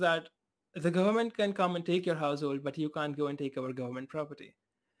difference is that the government can come and take your household, but you can't go and take our government property.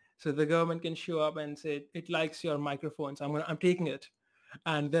 So the government can show up and say, it likes your microphones. I'm taking it.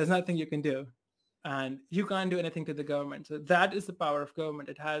 And there's nothing you can do. And you can't do anything to the government. So that is the power of government.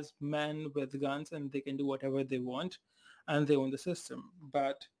 It has men with guns and they can do whatever they want and they own the system.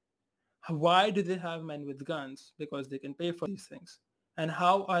 But why do they have men with guns? Because they can pay for these things. And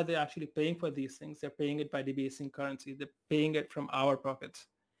how are they actually paying for these things? They're paying it by debasing currency. They're paying it from our pockets.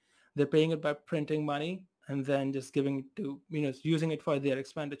 They're paying it by printing money and then just giving it to, using it for their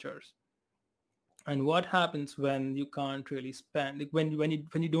expenditures. And what happens when you can't really spend, like when you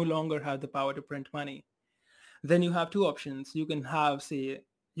no longer have the power to print money, then you have two options. You can have, say,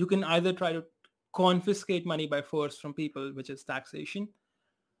 you can either try to confiscate money by force from people, which is taxation,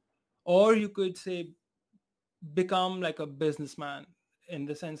 or you could say become like a businessman in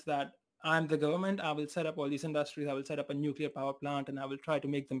the sense that I'm the government. I will set up all these industries. I will set up a nuclear power plant and I will try to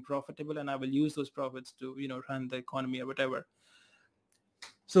make them profitable and I will use those profits to, run the economy or whatever.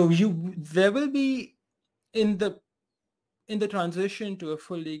 So there will be in the transition to a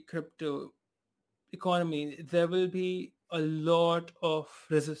fully crypto economy, there will be a lot of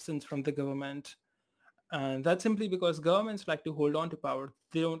resistance from the government. And that's simply because governments like to hold on to power.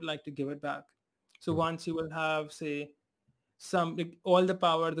 They don't like to give it back. So once you will have, say, all the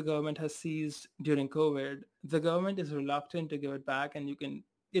power the government has seized during COVID, the government is reluctant to give it back. And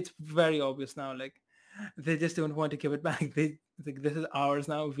it's very obvious now, like they just don't want to give it back. They think this is ours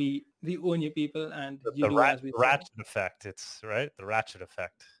now. We own you people and you do as we say. Ratchet effect. It's right. The ratchet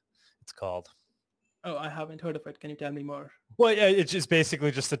effect. It's called. Oh, I haven't heard of it. Can you tell me more? Well, yeah, it's just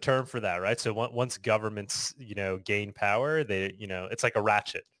basically just a term for that, right? So once governments, gain power, they, it's like a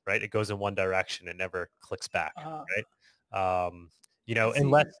ratchet, right? It goes in one direction. It never clicks back, right?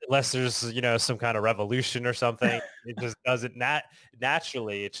 Unless there's, some kind of revolution or something, it just doesn't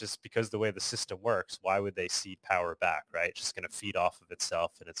naturally. It's just because the way the system works, why would they cede power back, right? It's just going to feed off of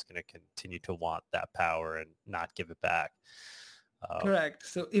itself and it's going to continue to want that power and not give it back. Correct.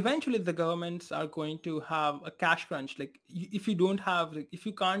 So eventually the governments are going to have a cash crunch. Like if you don't have, like, if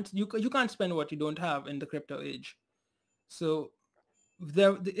you can't spend what you don't have in the crypto age. So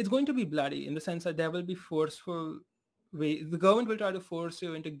it's going to be bloody in the sense that there will be forceful way. The government will try to force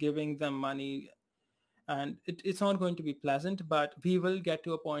you into giving them money and it's not going to be pleasant, but we will get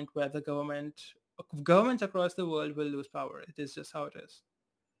to a point where the governments across the world will lose power. It is just how it is.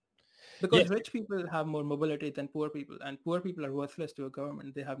 Because rich people have more mobility than poor people, and poor people are worthless to a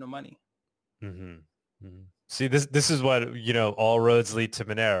government. They have no money. Mm-hmm. Mm-hmm. See, this is what, all roads lead to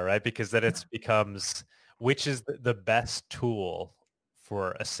Monero, right? Because then it becomes which is the best tool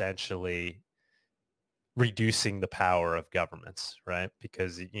for essentially reducing the power of governments, right?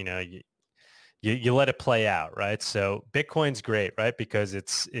 Because, you let it play out, right? So Bitcoin's great, right? Because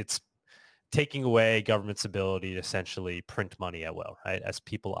it's taking away government's ability to essentially print money at will, right? As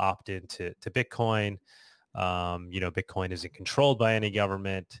people opt into Bitcoin, Bitcoin isn't controlled by any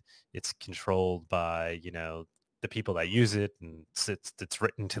government. It's controlled by, the people that use it, and it's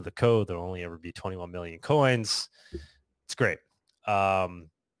written to the code. There'll only ever be 21 million coins. It's great.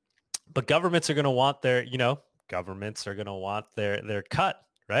 But governments are going to want their cut,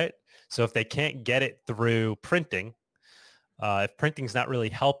 right? So if they can't get it through printing, if printing's not really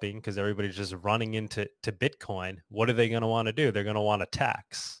helping because everybody's just running into Bitcoin, what are they going to want to do? They're going to want to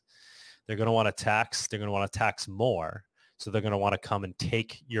tax. They're going to want to tax. They're going to want to tax more. So they're going to want to come and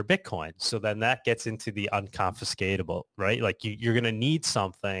take your Bitcoin. So then that gets into the unconfiscatable, right? Like you're going to need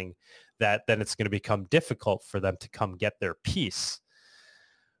something that then it's going to become difficult for them to come get their piece.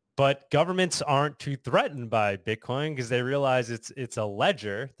 But governments aren't too threatened by Bitcoin because they realize it's a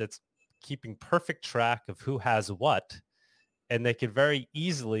ledger that's keeping perfect track of who has what. And they could very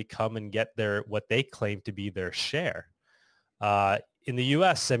easily come and get what they claim to be their share. In the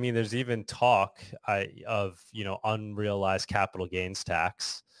U.S., I mean, there's even talk of, unrealized capital gains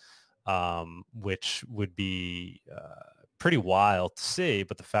tax, which would be pretty wild to see.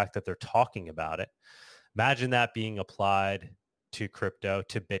 But the fact that they're talking about it, imagine that being applied to crypto,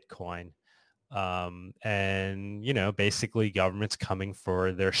 to Bitcoin. And, basically government's coming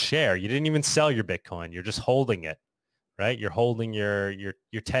for their share. You didn't even sell your Bitcoin. You're just holding it. Right? You're holding your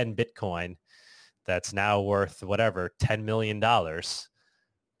 10 Bitcoin that's now worth whatever, $10 million,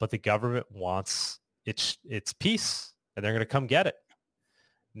 but the government wants its piece and they're going to come get it.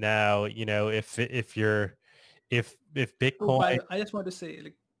 Now, if Bitcoin, I just want to say,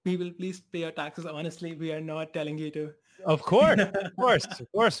 like, people, please pay your taxes. Honestly, we are not telling you to. Of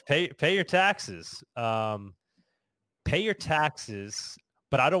course, pay your taxes. Pay your taxes.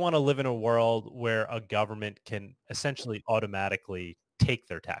 But I don't want to live in a world where a government can essentially automatically take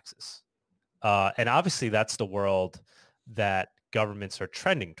their taxes. And obviously that's the world that governments are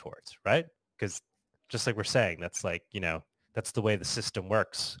trending towards, right? Because just like we're saying, that's like, that's the way the system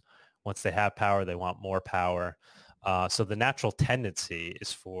works. Once they have power, they want more power. So the natural tendency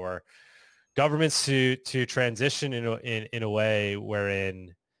is for governments to transition in a way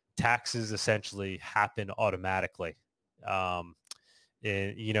wherein taxes essentially happen automatically. In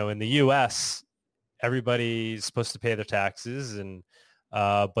the U.S., everybody's supposed to pay their taxes, and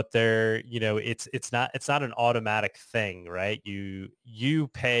but it's not an automatic thing, right? You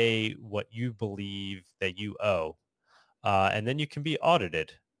pay what you believe that you owe, and then you can be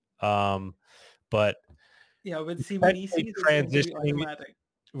audited. But Yeah, with potentially CBDCs, it's going to be transitioning, automatic.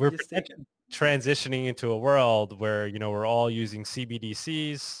 You we're just take it. potentially transitioning into a world where we're all using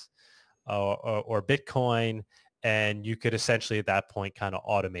CBDCs or Bitcoin, and you could essentially at that point kind of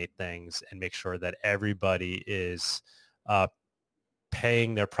automate things and make sure that everybody is uh,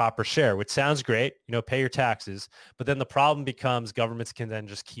 paying their proper share, which sounds great, pay your taxes. But then the problem becomes governments can then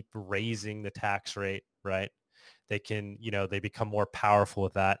just keep raising the tax rate, right? They can, they become more powerful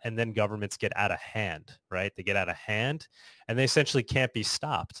with that. And then governments get out of hand, right? They get out of hand and they essentially can't be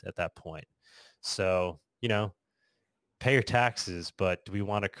stopped at that point. So, pay your taxes, but do we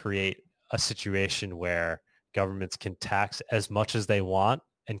want to create a situation where governments can tax as much as they want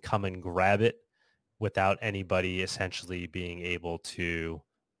and come and grab it without anybody essentially being able to,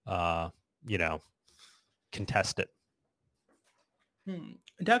 uh, you know, contest it?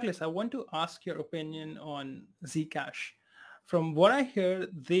 Douglas, I want to ask your opinion on Zcash. From what I hear,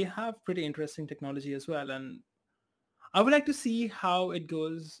 they have pretty interesting technology as well, and I would like to see how it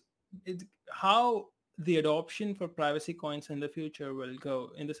goes, how the adoption for privacy coins in the future will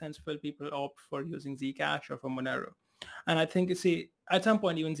go, in the sense will people opt for using Zcash or for Monero. And I think, see, at some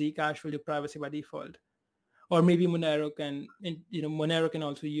point even Zcash will do privacy by default. Or maybe Monero can, Monero can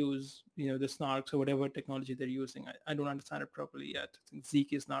also use, the snarks or whatever technology they're using. I don't understand it properly yet. I think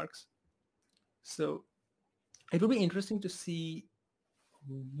Zeek is snarks. So it will be interesting to see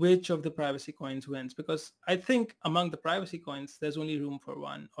which of the privacy coins wins, because I think among the privacy coins, there's only room for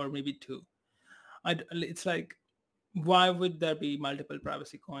one or maybe two. It's like, why would there be multiple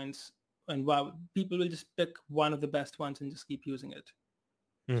privacy coins, and why people will just pick one of the best ones and just keep using it?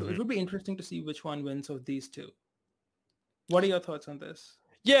 So Mm-hmm. it would be interesting to see which one wins of these two. What are your thoughts on this?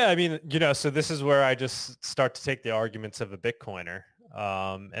 Yeah, I mean, so this is where I just start to take the arguments of a Bitcoiner,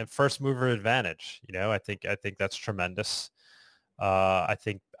 and first mover advantage. I think that's tremendous. I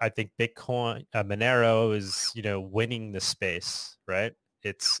think Bitcoin, Monero is, winning the space, right?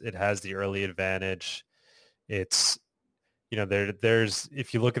 It has the early advantage. It's, there's,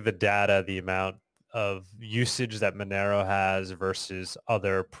 if you look at the data, the amount of usage that Monero has versus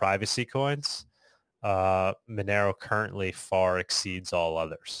other privacy coins, Monero currently far exceeds all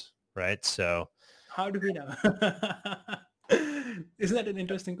others, right? So how do we know? Isn't that an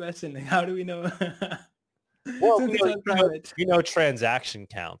interesting question? Like, how do we know? well, Since it's all private. we know transaction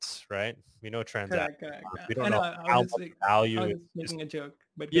counts, right? We know transaction Correct. counts. We I don't know. know I was how just much like, I value was is. just making a joke,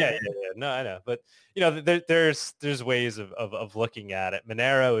 but go Yeah, ahead. no, I know, but there's ways of looking at it.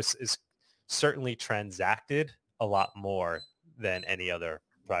 Monero is certainly transacted a lot more than any other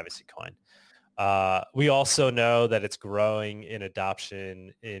privacy coin. We also know that it's growing in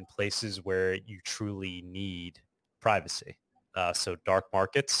adoption in places where you truly need privacy. So dark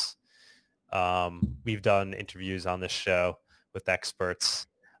markets. We've done interviews on this show with experts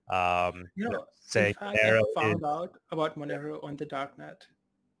In saying fact, I Monero is, found out about Monero on the darknet.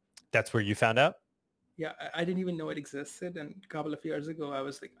 that's where you found out? Yeah, I didn't even know it existed. And a couple of years ago, I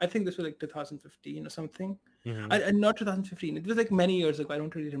was like, I think this was like 2015 or something. Mm-hmm. Not 2015. It was like many years ago. I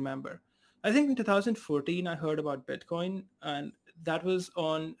don't really remember. I think in 2014, I heard about Bitcoin, and there was a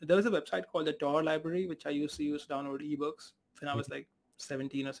website called the Tor Library, which I used to use to download ebooks when I was like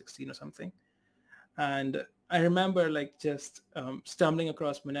 17 or 16 or something. And I remember like just stumbling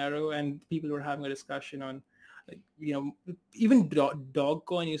across Monero, and people were having a discussion on, like, even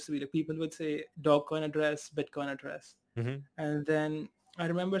Dogcoin used to be like, people would say Dogcoin address, Bitcoin address. Mm-hmm. And then I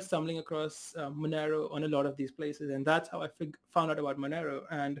remember stumbling across Monero on a lot of these places, and that's how I found out about Monero.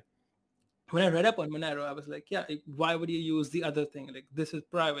 And when I read up on Monero, I was like, yeah, why would you use the other thing? Like, this is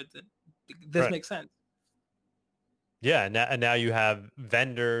private. This Right. makes sense. Yeah, and now you have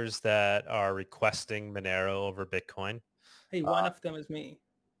vendors that are requesting Monero over Bitcoin. Hey, one of them is me.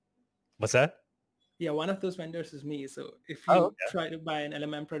 What's that? Yeah, one of those vendors is me. So if Oh, you okay. try to buy an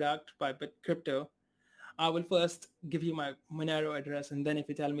LMM product by Crypto, I will first give you my Monero address, and then if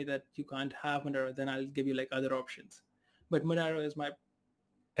you tell me that you can't have Monero, then I'll give you like other options. But Monero is my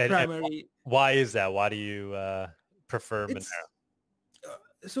And primary. why is that? Why do you prefer It's Monero?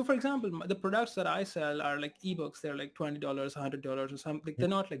 So for example, the products that I sell are like ebooks. They're like $20, $100 or something. Like, they're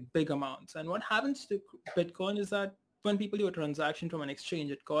not like big amounts. And what happens to Bitcoin is that when people do a transaction from an exchange,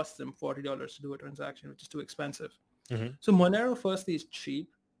 it costs them $40 to do a transaction, which is too expensive. Mm-hmm. So Monero, firstly, is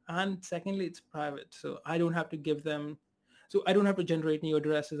cheap. And secondly, it's private. So I don't have to give them, so I don't have to generate new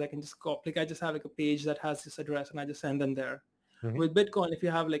addresses. I can just copy, like I just have like a page that has this address and I just send them there. Mm-hmm. With Bitcoin, if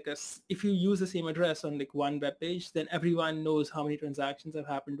you have like if you use the same address on like one web page, then everyone knows how many transactions have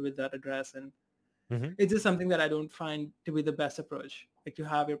happened with that address. And Mm-hmm. it's just something that I don't find to be the best approach. Like to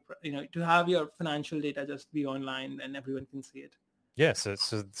have your, to have your financial data just be online and everyone can see it. Yeah, so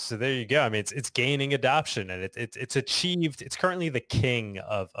there you go. I mean, it's gaining adoption, and it's achieved. It's currently the king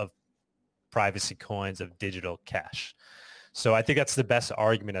of privacy coins, of digital cash. So I think that's the best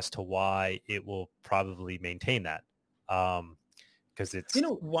argument as to why it will probably maintain that. Because it's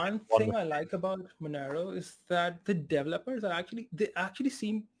One one of thing I like about Monero is that the developers they actually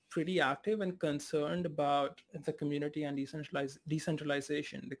seem pretty active and concerned about the community and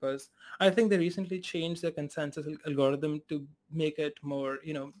decentralization, because I think they recently changed their consensus algorithm to make it more,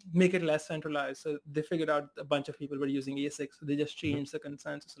 make it less centralized. So they figured out a bunch of people were using ASIC, so they just Mhm. changed the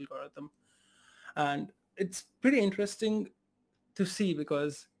consensus algorithm. And it's pretty interesting to see,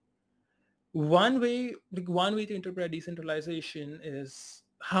 because one way to interpret decentralization is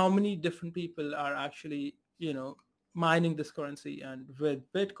how many different people are actually, mining this currency. And with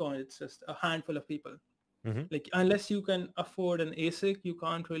Bitcoin, it's just a handful of people. Mm-hmm. Like, unless you can afford an ASIC, you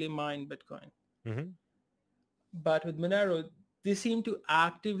can't really mine Bitcoin. Mm-hmm. But with Monero, they seem to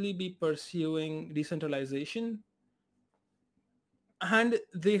actively be pursuing decentralization, and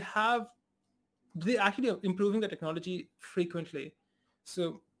they actually are improving the technology frequently.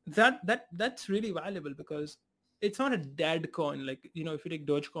 So that's really valuable, because it's not a dead coin. Like, if you take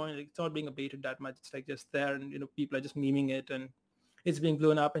Dogecoin, like, it's not being abated that much. It's like just there, and people are just memeing it, and it's being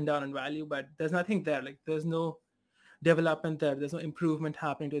blown up and down in value, but there's nothing there. Like, there's no development there. There's no improvement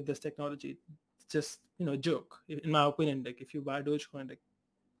happening with this technology. It's just, a joke, in my opinion. Like, if you buy Dogecoin, like,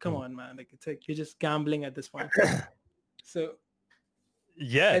 come on, man. Like, it's like you're just gambling at this point. So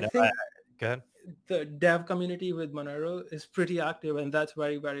Yeah, I no, think go ahead. the dev community with Monero is pretty active, and that's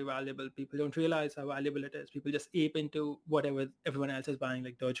very, very valuable. People don't realize how valuable it is. People just ape into whatever everyone else is buying,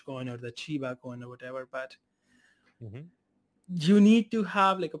 like Dogecoin or the Shiba coin or whatever. But Mm-hmm. you need to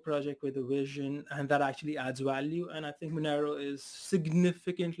have like a project with a vision, and that actually adds value. And I think Monero is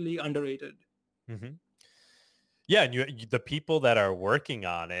significantly underrated. Mm-hmm. Yeah, and the people that are working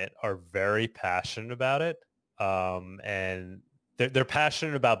on it are very passionate about it, and they're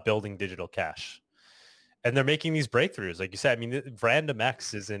passionate about building digital cash, and they're making these breakthroughs, like you said. I mean,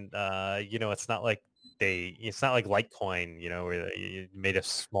 RandomX isn't, it's not like Litecoin, where you made a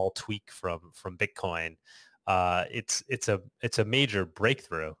small tweak from Bitcoin. It's a major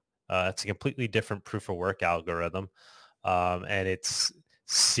breakthrough. It's a completely different proof of work algorithm, and it's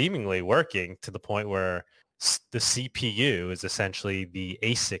seemingly working to the point where the CPU is essentially the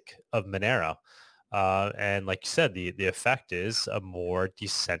ASIC of Monero. And like you said, the effect is a more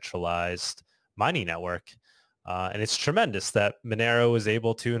decentralized mining network. And it's tremendous that Monero was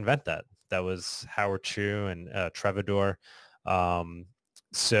able to invent that. That was Howard Chu and Trevador.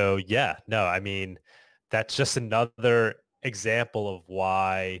 So yeah, no, I mean, that's just another example of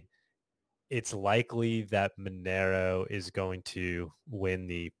why it's likely that Monero is going to win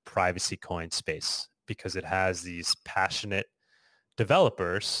the privacy coin space, because it has these passionate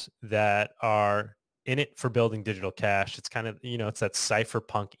developers that are in it for building digital cash. It's kind of, it's that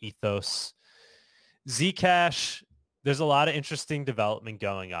cypherpunk ethos. Zcash, there's a lot of interesting development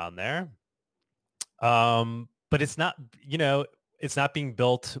going on there. But it's not being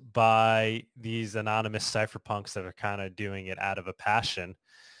built by these anonymous cypherpunks that are kind of doing it out of a passion.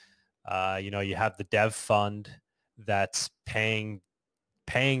 You have the dev fund that's paying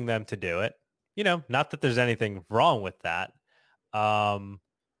them to do it. Not that there's anything wrong with that.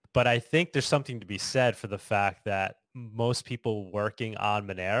 But I think there's something to be said for the fact that most people working on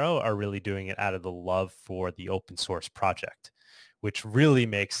Monero are really doing it out of the love for the open source project, which really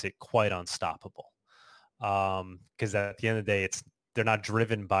makes it quite unstoppable. Because at the end of the day, they're not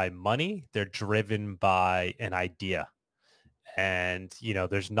driven by money. They're driven by an idea. And,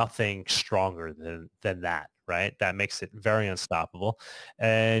 there's nothing stronger than that, right? That makes it very unstoppable.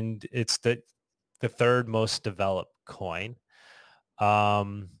 And it's the third most developed coin.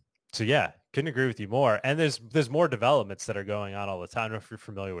 So yeah, couldn't agree with you more. And there's more developments that are going on all the time. I don't know if you're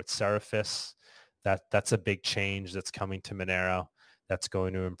familiar with Seraphis. That's a big change that's coming to Monero. That's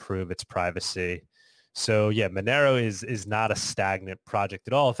going to improve its privacy. So yeah, Monero is not a stagnant project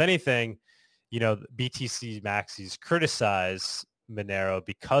at all. If anything, BTC maxis criticize Monero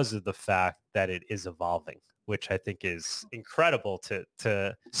because of the fact that it is evolving, which I think is incredible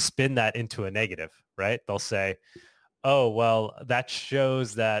to spin that into a negative, right? They'll say, oh, well, that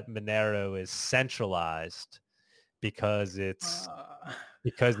shows that Monero is centralized because it's Uh,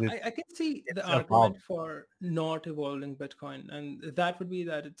 because it, I can see the it's argument evolving. for not evolving Bitcoin, and that would be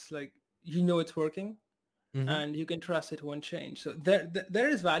that it's like, you know, it's working Mhm. and you can trust it won't change. So there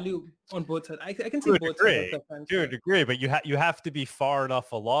is value on both sides. I can see To a both sides of degree, the fence to a here. degree, but you have to be far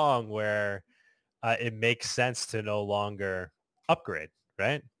enough along where it makes sense to no longer upgrade,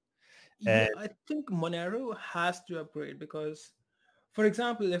 right? Yeah, And I think Monero has to upgrade because, for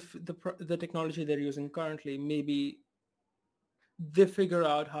example, if the technology they're using currently, maybe they figure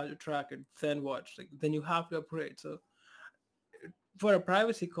out how to track it, then what? Like, then you have to upgrade. So for a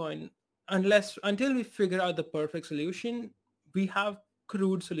privacy coin, until we figure out the perfect solution, we have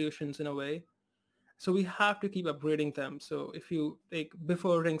crude solutions in a way. So we have to keep upgrading them. So if you like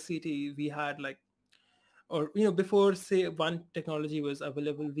before Ring CT, we had like, or before say one technology was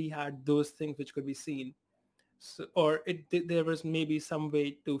available, we had those things which could be seen. So, or there was maybe some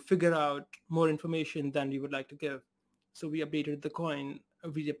way to figure out more information than we would like to give. So we updated the coin.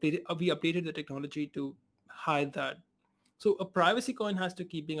 We updated the technology to hide that. So a privacy coin has to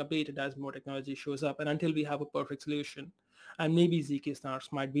keep being updated as more technology shows up, and until we have a perfect solution. And maybe ZK Stars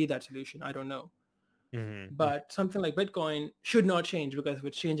might be that solution. I don't know. Mhm, mhm. But something like Bitcoin should not change, because if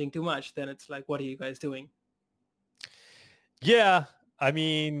it's changing too much, then it's like, what are you guys doing? Yeah, I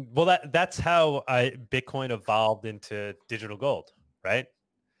mean, well, that's how Bitcoin evolved into digital gold, right?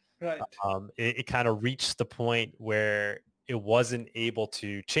 Right. It kind of reached the point where it wasn't able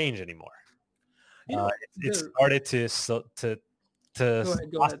to change anymore. You know, It the started to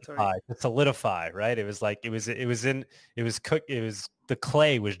go ahead. Sorry. solidify, right? It was like it was cook it was the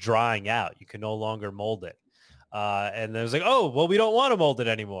clay was drying out. You could no longer mold it, and it was like, oh, well, we don't want to mold it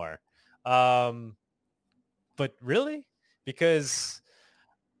anymore. Um, but really, because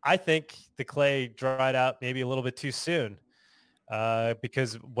I think the clay dried out maybe a little bit too soon.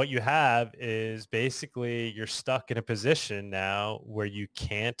 Because what you have is basically you're stuck in a position now where you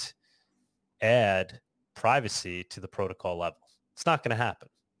can't add privacy to the protocol level. It's not going to happen.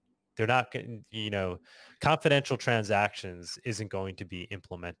 They're not going, confidential transactions isn't going to be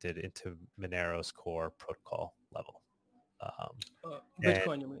implemented into Monero's core protocol level. Um, and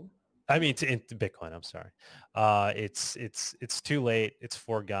Bitcoin, you mean? I mean, into Bitcoin. I'm sorry. It's too late. It's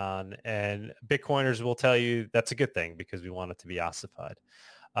foregone, and Bitcoiners will tell you that's a good thing because we want it to be ossified.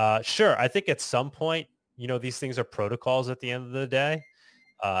 Sure, I think at some point, these things are protocols at the end of the day,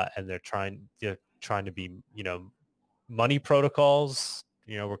 and they're trying to be, money protocols.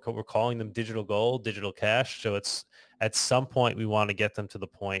 We're calling them digital gold, digital cash. So it's at some point we want to get them to the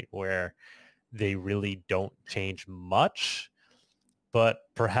point where they really don't change much, but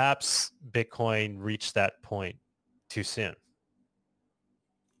perhaps Bitcoin reached that point too soon.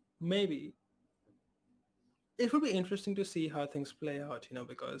 Maybe. It would be interesting to see how things play out,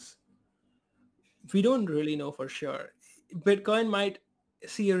 because we don't really know for sure. Bitcoin might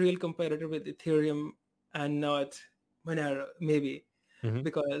see a real competitor with Ethereum and not Monero, maybe. Hmm.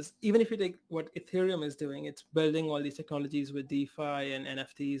 Because even if you take what Ethereum is doing, it's building all these technologies with DeFi and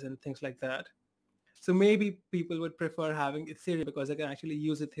NFTs and things like that. So maybe people would prefer having Ethereum because they can actually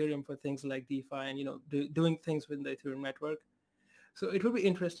use Ethereum for things like DeFi and, doing things within the Ethereum network. So it would be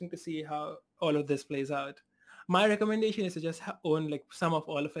interesting to see how all of this plays out. My recommendation is to just own like some of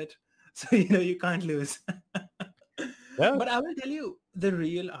all of it. So, you can't lose. Yeah. But I will tell you the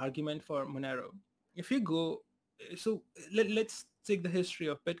real argument for Monero. If you go, so let's take the history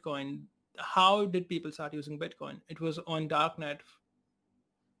of Bitcoin. How did people start using Bitcoin? It was on darknet.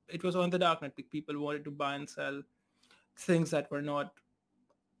 It was on the darknet. People wanted to buy and sell things that were not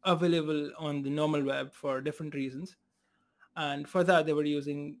available on the normal web for different reasons. And for that, they were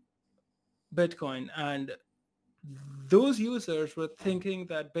using Bitcoin. And those users were thinking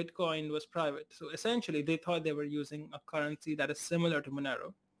that Bitcoin was private. So essentially, they thought they were using a currency that is similar to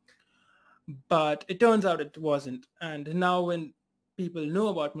Monero. But it turns out it wasn't. And now when people know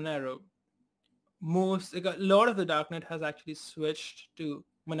about Monero, like a lot of the darknet has actually switched to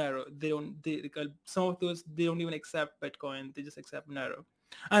Monero. Some of those, they don't even accept Bitcoin. They just accept Monero.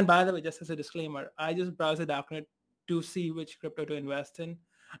 And by the way, just as a disclaimer, I just browse the darknet to see which crypto to invest in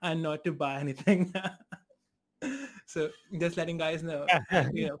and not to buy anything. So just letting guys know,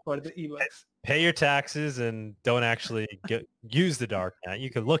 and for the ebooks. Pay your taxes and don't actually use the dark net. You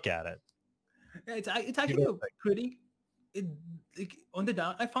can look at it. It's You actually know, a pretty it, like on the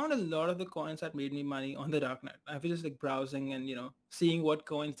dark. I found a lot of the coins that made me money on the darknet. I was just like browsing and seeing what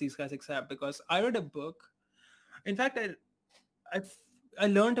coins these guys accept, because I read a book. In fact, I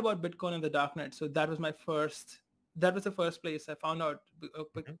learned about Bitcoin in the darknet, so that was the first place I found out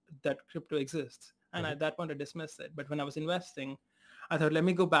Mhm. that crypto exists. And Mhm. at that point, I dismissed it. But when I was investing, I thought, let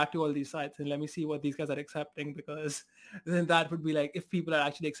me go back to all these sites and let me see what these guys are accepting, because then that would be like, if people are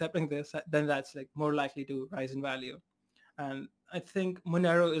actually accepting this, then that's like more likely to rise in value. And I think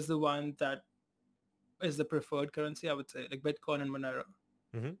Monero is the one that is the preferred currency, I would say, like Bitcoin and Monero.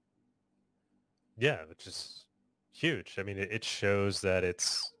 Mhm. Yeah, which is huge. I mean, it shows that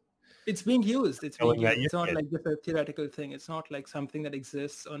it's It's being used. It's being showing that used. you It's not can. like just a theoretical thing. It's not like something that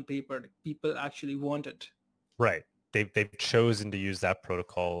exists on paper. Like, people actually want it. Right. They've chosen to use that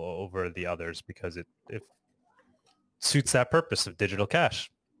protocol over the others because it suits that purpose of digital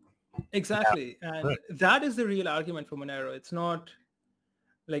cash. Yeah. Exactly. And Right. that is the real argument for Monero. It's not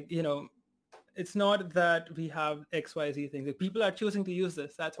like, it's not that we have XYZ things. If people are choosing to use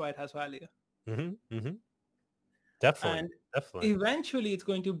this, that's why it has value. Mm-hmm. Mm-hmm. Definitely. And Definitely. eventually it's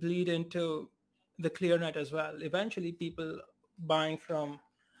going to bleed into the ClearNet as well. Eventually people buying from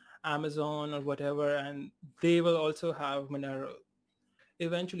Amazon or whatever, and they will also have Monero.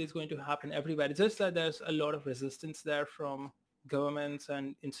 Eventually it's going to happen everywhere. It's just that there's a lot of resistance there from governments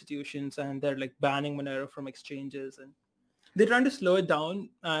and institutions, and they're like banning Monero from exchanges, and they're trying to slow it down.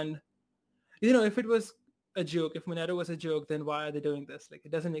 And if it was a joke, if Monero was a joke, then why are they doing this? Like,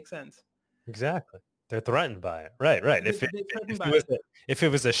 it doesn't make sense. Exactly. They're threatened by it. Right. Right. They, they're threatened If by it.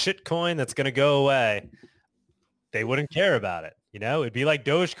 it was a shit coin that's going to go away, they wouldn't care about it. It'd be like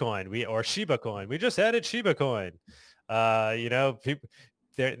Dogecoin or Shiba Coin. We just added Shiba Coin. People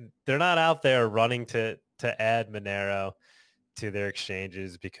they're not out there running to add Monero to their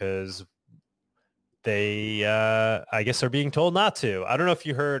exchanges because they I guess are being told not to. I don't know if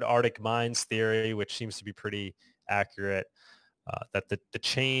you heard Arctic Minds theory, which seems to be pretty accurate, that the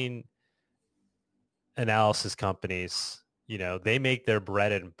chain analysis companies, they make their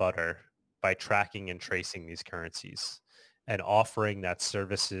bread and butter by tracking and tracing these currencies and offering that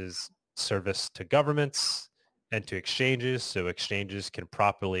service to governments and to exchanges so exchanges can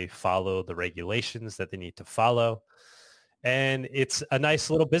properly follow the regulations that they need to follow. And it's a nice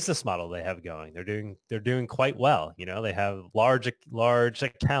little business model they have going. They're doing quite well. They have large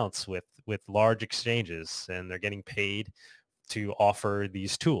accounts with large exchanges, and they're getting paid to offer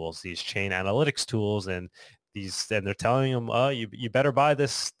these tools, these chain analytics tools, and they're telling them, oh, you better buy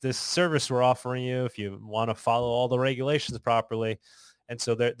this service we're offering you if you want to follow all the regulations properly. And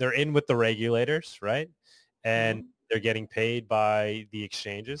so they're in with the regulators, right? And Mhm. they're getting paid by the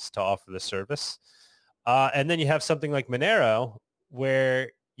exchanges to offer the service. And then you have something like Monero,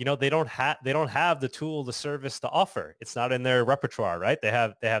 where they don't have the tool, the service to offer. It's not in their repertoire, right? They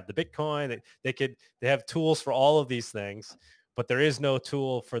have the Bitcoin. They have tools for all of these things, but there is no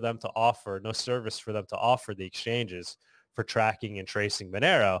tool for them to offer, no service for them to offer the exchanges for tracking and tracing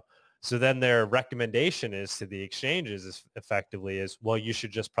Monero. So then their recommendation is to the exchanges is effectively is, well, you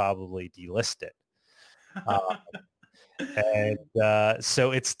should just probably delist it. Uh, and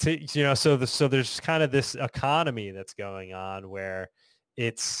so so there's kind of this economy that's going on where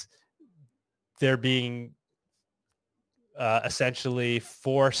it's they're being essentially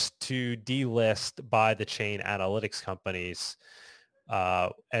forced to delist by the chain analytics companies.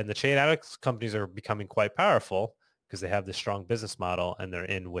 And the chain analytics companies are becoming quite powerful because they have this strong business model, and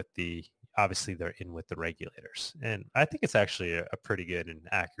obviously they're in with the regulators. And I think it's actually a pretty good and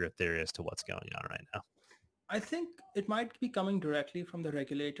accurate theory as to what's going on right now. I think it might be coming directly from the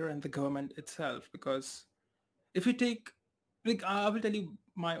regulator and the government itself, because if you take, like, I will tell you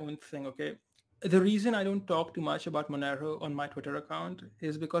my own thing, okay? The reason I don't talk too much about Monero on my Twitter account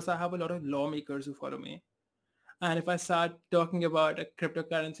is because I have a lot of lawmakers who follow me. And if I start talking about a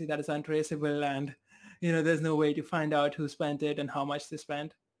cryptocurrency that is untraceable and, there's no way to find out who spent it and how much they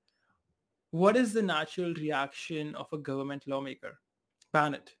spent, what is the natural reaction of a government lawmaker?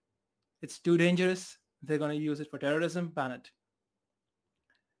 Ban it. It's too dangerous. They're going to use it for terrorism. Ban it.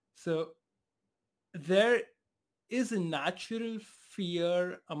 So there is a natural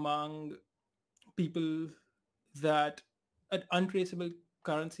fear among people that an untraceable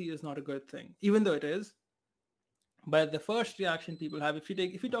currency is not a good thing, even though it is. But the first reaction people have, if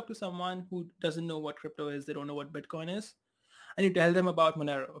you talk to someone who doesn't know what crypto is, they don't know what Bitcoin is, and you tell them about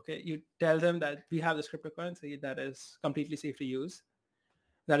Monero, okay, you tell them that we have this cryptocurrency that is completely safe to use,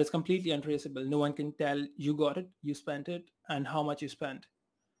 that is completely untraceable. No one can tell you got it, you spent it, and how much you spent.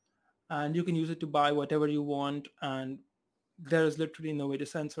 And you can use it to buy whatever you want, and there is literally no way to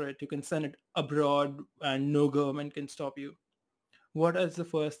censor it. You can send it abroad and no government can stop you. What is the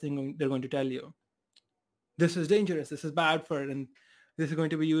first thing they're going to tell you? This is dangerous. This is bad for it. And this is going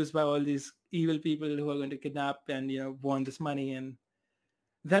to be used by all these evil people who are going to kidnap and, want this money. And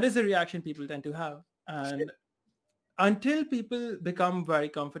that is the reaction people tend to have. And until people become very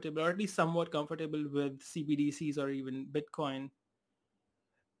comfortable, or at least somewhat comfortable with CBDCs or even Bitcoin,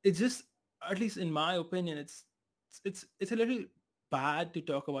 it's just, at least in my opinion, it's a little bad to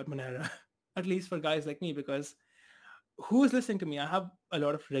talk about Monero, at least for guys like me, because who is listening to me? I have a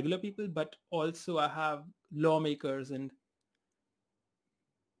lot of regular people, but also I have lawmakers, and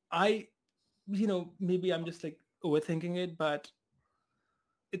I, maybe I'm just like overthinking it, but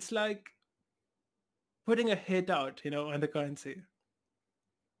it's like putting a hit out, on the currency.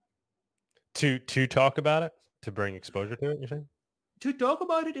 To talk about it, to bring exposure to it, you're saying? To talk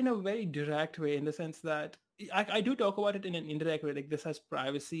about it in a very direct way, in the sense that I do talk about it in an indirect way, like this has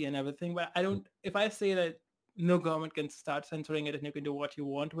privacy and everything, but I don't, if I say that no government can start censoring it and you can do what you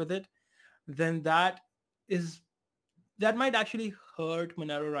want with it, then that might actually hurt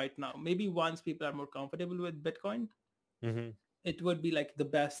Monero right now. Maybe once people are more comfortable with Bitcoin, Mm-hmm. it would be like the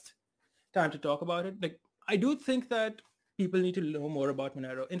best time to talk about it. Like, I do think that people need to know more about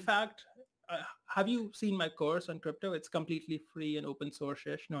Monero. In fact, have you seen my course on crypto? It's completely free and open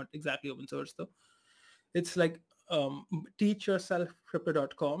source-ish, not exactly open source though. It's like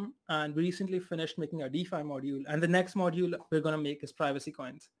teachyourselfcrypto.com, and we recently finished making our DeFi module, and the next module we're going to make is privacy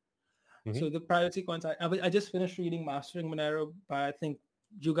coins. Mm-hmm. So the privacy coins, I just finished reading Mastering Monero by, I think,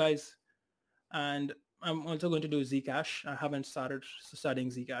 you guys, and I'm also going to do Zcash. I haven't started studying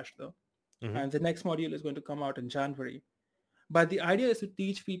Zcash though. Mm-hmm. And the next module is going to come out in January. But the idea is to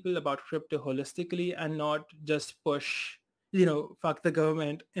teach people about crypto holistically and not just push, fuck the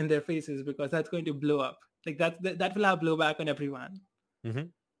government in their faces, because that's going to blow up. Like that will have blowback on everyone. Mm-hmm.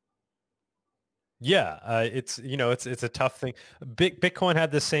 Yeah, it's a tough thing. Bitcoin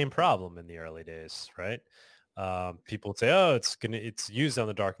had the same problem in the early days, right? People would say, "Oh, it's used on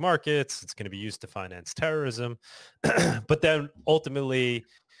the dark markets. It's going to be used to finance terrorism," but then ultimately,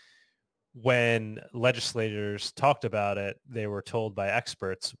 when legislators talked about it, they were told by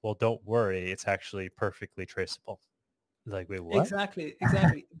experts, "Well, don't worry, it's actually perfectly traceable." Like, wait, what? Exactly.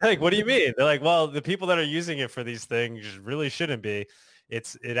 Like, what do you mean? They're like, well, the people that are using it for these things really shouldn't be.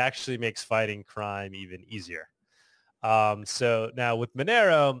 It actually makes fighting crime even easier. So now with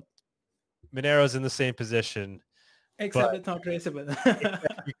Monero's in the same position, Except but it's not traceable.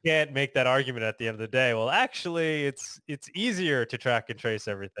 you can't make that argument at the end of the day. Well, actually, it's easier to track and trace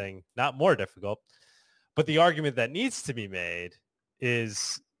everything, not more difficult. But the argument that needs to be made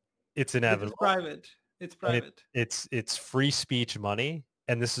is it's This is inevitable. private. It's private. It's free speech money,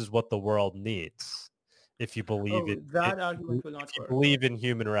 and this is what the world needs. If you believe Oh, it, that argument will if not you work. believe in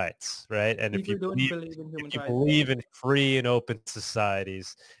human rights, right? And People don't believe in human if you rights. believe in free and open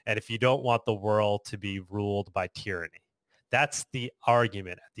societies, and if you don't want the world to be ruled by tyranny, that's the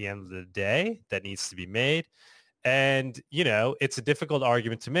argument at the end of the day that needs to be made. And, it's a difficult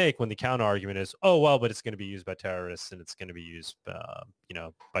argument to make when the counter argument is, oh, well, but it's going to be used by terrorists and it's going to be used,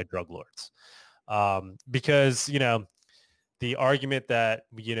 by drug lords. Because, the argument that,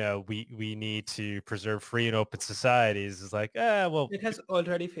 we need to preserve free and open societies is like, well, It has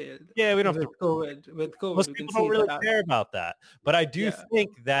already failed. yeah, we don't have With to. COVID. With COVID, Most we can people don't see really that. care about that. But I do Yeah.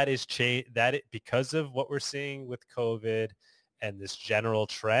 think that is because of what we're seeing with COVID and this general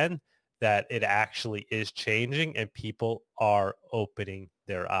trend, that it actually is changing and people are opening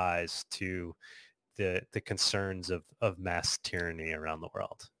their eyes to the concerns of mass tyranny around the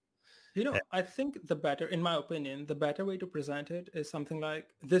world. I think in my opinion, the better way to present it is something like,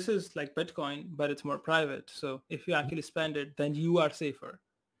 this is like Bitcoin, but it's more private. So if you actually spend it, then you are safer.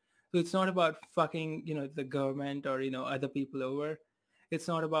 So it's not about fucking, the government or, other people over. It's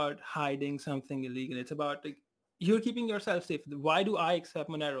not about hiding something illegal. It's about, like, you're keeping yourself safe. Why do I accept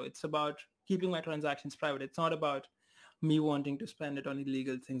Monero? It's about keeping my transactions private. It's not about me wanting to spend it on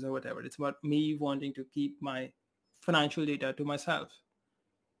illegal things or whatever. It's about me wanting to keep my financial data to myself.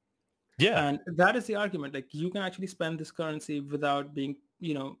 Yeah. And that is the argument. Like, you can actually spend this currency without being,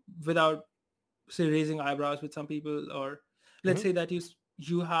 without, say, raising eyebrows with some people. Or let's say that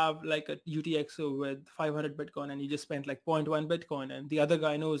you have like a UTXO with 500 Bitcoin and you just spent like zero point 0.1 Bitcoin, and the other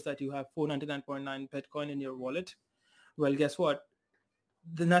guy knows that you have 499.9 Bitcoin in your wallet. Well, guess what?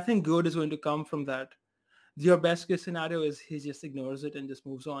 Nothing good is going to come from that. Your best case scenario is he just ignores it and just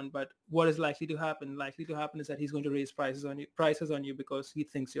moves on. But what is likely to happen? Likely to happen is that he's going to raise prices on you because he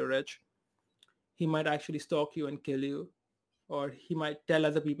thinks you're rich. He might actually stalk you and kill you, or he might tell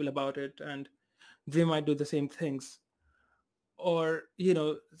other people about it and they might do the same things. Or,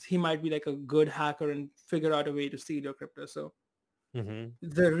 he might be like a good hacker and figure out a way to steal your crypto. So Hmm.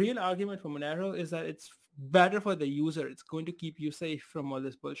 The real argument for Monero is that it's better for the user. It's going to keep you safe from all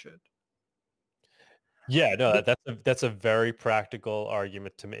this bullshit. Yeah, no, But that's a very practical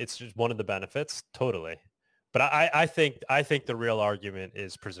argument to me. It's just one of the benefits, totally. But I think the real argument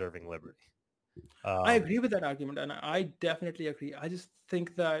is preserving liberty. I Um, agree with that argument, and I definitely agree. I just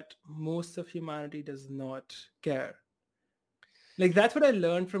think that most of humanity does not care. Like that's what I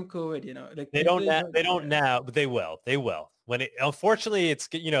learned from COVID. Like people they don't don't care. now, but they will. They will. When it unfortunately it's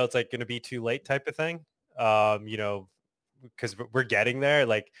like going to be too late type of thing. Because we're getting there.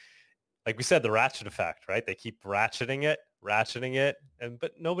 Like we said, the ratchet effect, right? They keep ratcheting it, and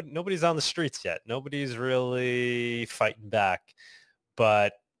but nobody's on the streets yet. Nobody's really fighting back.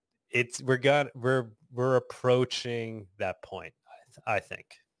 But we're approaching that point. I think.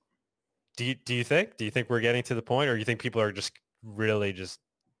 Do you think we're getting to the point, or do you think people are just really just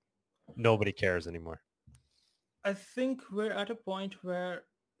nobody cares anymore? I think we're at a point where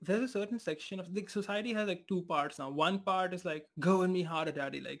there's a certain section of the society has like two parts now. One part is like, go on me harder,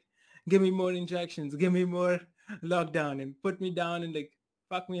 daddy. Like, give me more injections, give me more lockdown and put me down and like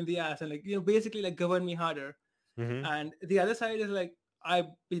fuck me in the ass and like, basically like govern me harder. Hmm. And the other side is like, I'm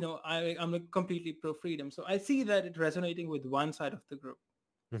like completely pro freedom. So I see that it resonating with one side of the group.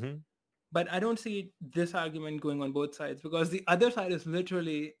 Hmm. But I don't see this argument going on both sides because the other side is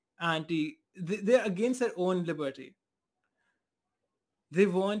literally they're against their own liberty. They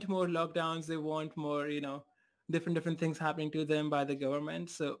want more lockdowns. They want more, different things happening to them by the government.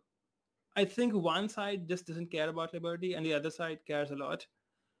 So I think one side just doesn't care about liberty and the other side cares a lot.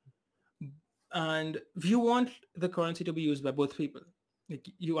 And you want the currency to be used by both people. Like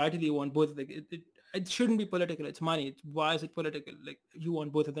you ideally want both. Like it shouldn't be political. It's money. Why is it political? Like you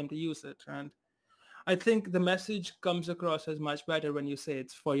want both of them to use it. And I think the message comes across as much better when you say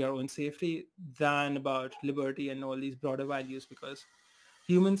it's for your own safety than about liberty and all these broader values because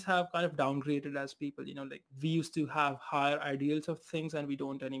humans have kind of downgraded as people. Like we used to have higher ideals of things and we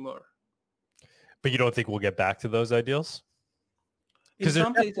don't anymore. But you don't think we'll get back to those ideals? In Because there's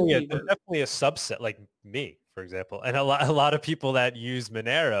some places definitely we there's will. definitely a subset like me, for example, and a lot of people that use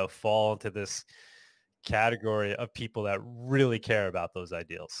Monero fall into this category of people that really care about those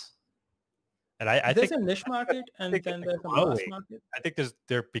ideals. And I There's think a niche I market and think then it's there's a mass growing. market. I think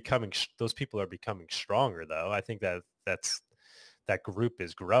they're becoming those people are becoming stronger though. I think that group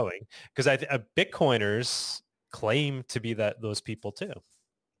is growing because Bitcoiners claim to be those people too,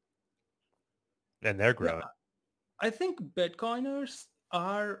 and they're Yeah, growing. I think Bitcoiners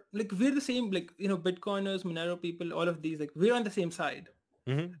are like we're the same, like Bitcoiners, Monero people, all of these, like we're on the same side.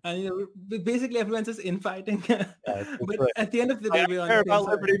 Hmm. And basically everyone's just infighting. That's But right. at the end of the I day, we're on care the same about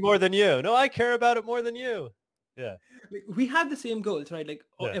side. liberty more than you. No, I care about it more than you. Yeah. Like, we have the same goals, right? Like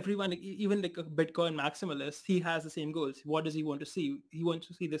Yeah. everyone, like, even like a Bitcoin maximalist, he has the same goals. What does he want to see? He wants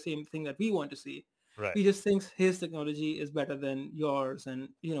to see the same thing that we want to see. Right. He just thinks his technology is better than yours, and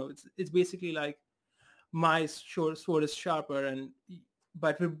it's basically like my sword is sharper,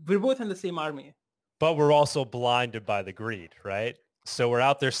 but we're both in the same army. But we're also blinded by the greed, right? So we're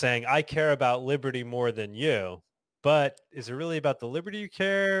out there saying, I care about liberty more than you. But is it really about the liberty you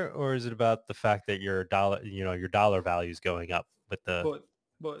care, or is it about the fact that your dollar value is going up with the Both,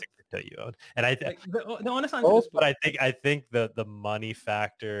 both. crypto you own? And I Like the honest answer both, is but both. I think the money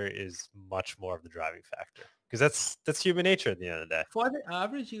factor is much more of the driving factor because that's human nature at the end of the day. For the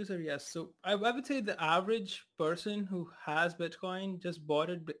average user, yes. So I would say the average person who has Bitcoin just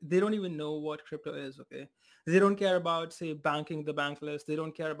bought it. They don't even know what crypto is, okay? They don't care about, say, banking the bankless. They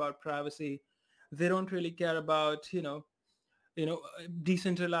don't care about privacy. They don't really care about,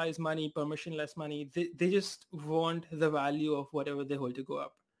 decentralized money, permissionless money. They just want the value of whatever they hold to go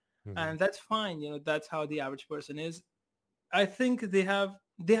up. Hmm. And that's fine. That's how the average person is. I think they have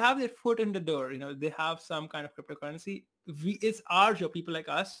their foot in the door. They have some kind of cryptocurrency. It's our job, people like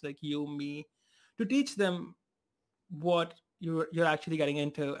us, like you, me, to teach them what you're actually getting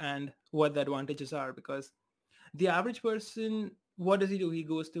into and what the advantages are. Because the average person, what does he do? He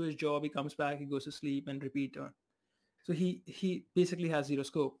goes to his job, he comes back, he goes to sleep and repeat. So he basically has zero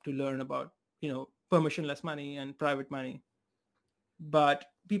scope to learn about permissionless money and private money. But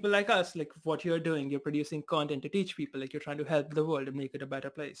people like us, like what you're doing, you're producing content to teach people, like you're trying to help the world and make it a better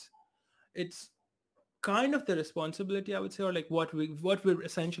place. It's kind of the responsibility, I would say, or like what we're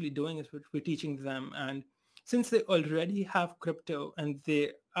essentially doing is we're teaching them. And since they already have crypto and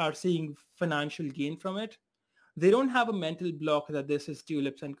they are seeing financial gain from it, they don't have a mental block that this is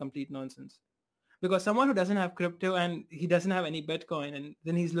tulips and complete nonsense. Because someone who doesn't have crypto and he doesn't have any Bitcoin, and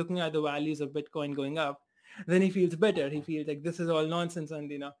then he's looking at the values of Bitcoin going up, then he feels better. He feels like this is all nonsense and,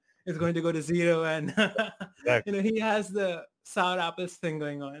 it's going to go to zero. And, Exactly. he has the sour apples thing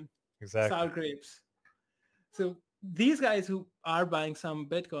going on, Exactly. sour grapes. So these guys who are buying some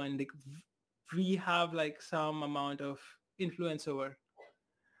Bitcoin, like we have like some amount of influence over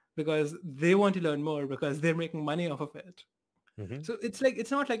because they want to learn more because they're making money off of it. Hmm. So it's like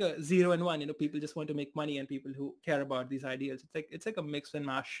it's not like a 0 and 1. People just want to make money and people who care about these ideas. It's like a mix and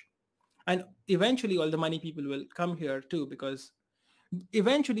mash. And eventually all the money people will come here too because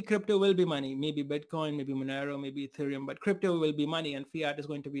eventually crypto will be money. Maybe Bitcoin, maybe Monero, maybe Ethereum, but crypto will be money and fiat is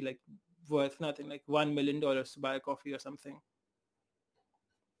going to be like worth nothing, like $1 million to buy a coffee or something.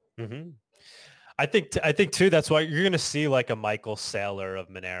 Hmm. I think too. That's why you're going to see like a Michael Saylor of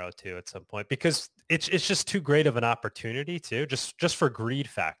Monero too at some point because it's just too great of an opportunity too, just for greed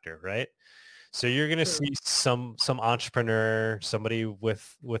factor, right? So you're going to Sure. see some entrepreneur, somebody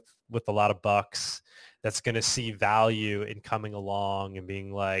with a lot of bucks that's going to see value in coming along and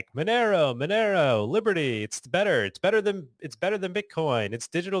being like Monero, Liberty, it's better than Bitcoin, it's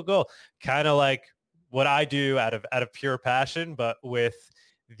digital gold, kind of like what I do out of pure passion, but with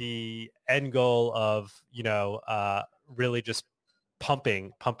the end goal of really just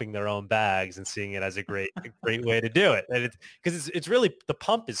pumping their own bags and seeing it as a great way to do it. And it's really, the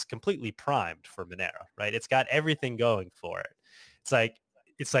pump is completely primed for Monero, right? It's got everything going for it. It's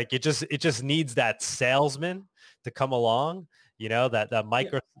like it just needs that salesman to come along, that Yeah.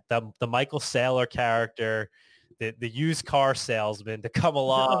 micro the Michael Saylor character, the used car salesman to come The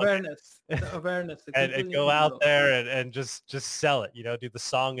along awareness, the awareness, the and people need go to out know. there and just sell it, do the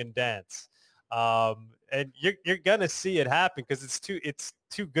song and dance. And you're gonna see it happen because it's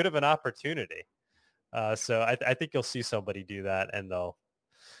too good of an opportunity. So I think you'll see somebody do that, and it'll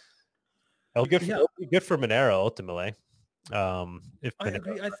good for, Yeah, it'll be good for Monero ultimately. If I Monero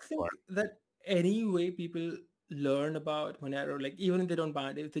agree. I starts to think work. that any way people learn about Monero, like even if they don't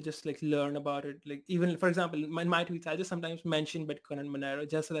buy it, if they just like learn about it, like even for example, in my tweets, I just sometimes mention Bitcoin and Monero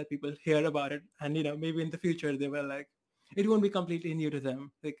just so that people hear about it, and maybe in the future they will like, it won't be completely new to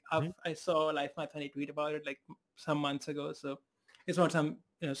them. Like Mhm. I saw Life Mathani tweet about it like some months ago, so it's not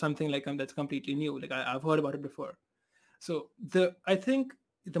something like that's completely new. Like I've heard about it before. So I think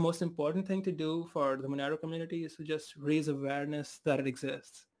the most important thing to do for the Monero community is to just raise awareness that it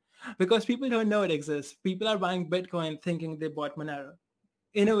exists. Because people don't know it exists. People are buying Bitcoin thinking they bought Monero.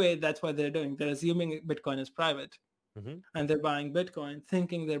 In a way, that's what they're doing. They're assuming Bitcoin is private. Mhm. And they're buying Bitcoin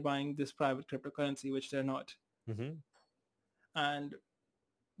thinking they're buying this private cryptocurrency, which they're not. Mhm. And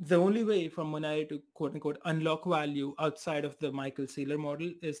the only way for Monero to quote unquote unlock value outside of the Michael Saylor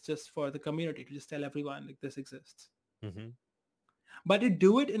model is just for the community to just tell everyone like this exists. Mhm. But you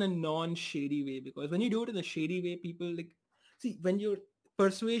do it in a non-shady way, because when you do it in a shady way, people like, see, when your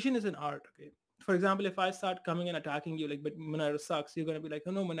persuasion is an art, okay? For example, if I start coming and attacking you like, but Monero sucks, you're going to be like,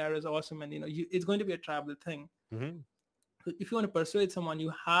 oh no, Monero is awesome. And it's going to be a tribal thing. Mhm. So if you want to persuade someone, you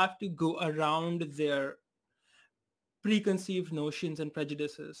have to go around their preconceived notions and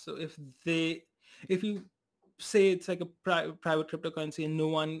prejudices. So if you say it's like a private cryptocurrency and no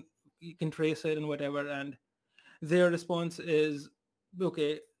one you can trace it and whatever, and their response is,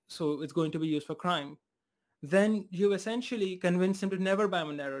 okay, so it's going to be used for crime, then you essentially convince him to never buy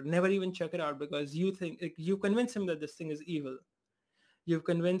Monero, never even check it out, because you think like, you convince him that this thing is evil. You've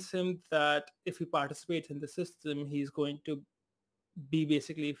convinced him that if he participates in the system, he's going to be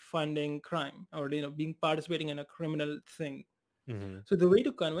basically funding crime, or being participating in a criminal thing. Mhm. So the way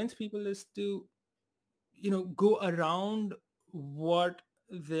to convince people is to go around what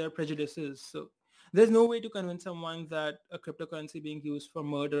their prejudice is. So there's no way to convince someone that a cryptocurrency being used for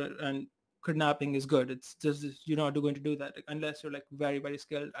murder and kidnapping is good. It's just you're not going to do that, like, unless you're like very, very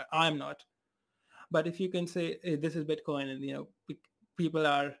skilled. I'm not. But if you can say, hey, this is Bitcoin, and people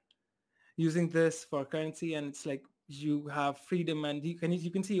are using this for currency, and it's like you have freedom, and you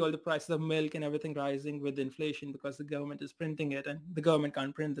can see all the prices of milk and everything rising with inflation because the government is printing it and the government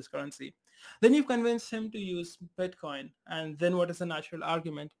can't print this currency. Then you've convinced him to use Bitcoin. And then what is the natural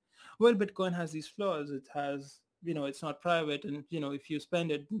argument? Well, Bitcoin has these flaws. It has, it's not private, and if you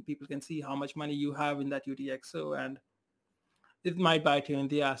spend it, people can see how much money you have in that UTXO, and it might bite you in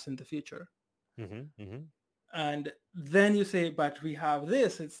the ass in the future. Mhm. Mhm. And then you say, but we have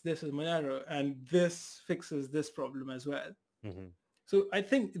this is Monero, and this fixes this problem as well. Mhm. So I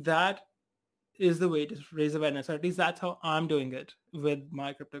think that is the way to raise awareness, or at least that's how I'm doing it with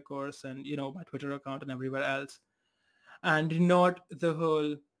my crypto course and my Twitter account and everywhere else. And not the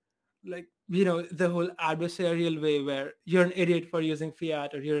whole, like, the whole adversarial way where you're an idiot for using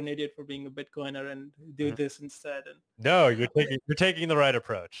fiat, or you're an idiot for being a Bitcoiner and do Mhm. this instead. And No, you're taking the right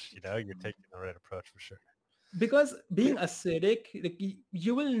approach. You're taking the right approach for sure. because being acidic, like,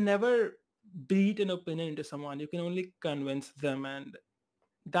 you will never beat an opinion into someone. You can only convince them. And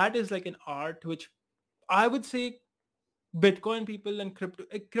that is like an art which I would say Bitcoin people and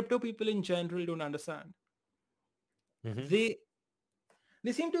crypto people in general don't understand. Hmm. They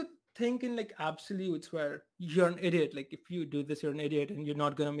seem to think in like absolutes where you're an idiot. Like if you do this, you're an idiot and you're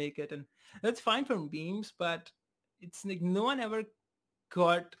not gonna make it. And that's fine for memes, but it's like no one ever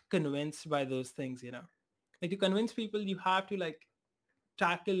got convinced by those things, you know. Like to convince people, you have to like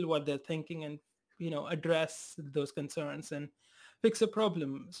tackle what they're thinking and, you know, address those concerns and fix a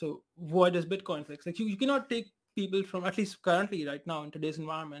problem. So what does Bitcoin fix? Like you cannot take people from, at least currently right now in today's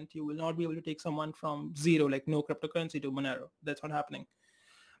environment, you will not be able to take someone from zero, like no cryptocurrency, to Monero. That's not happening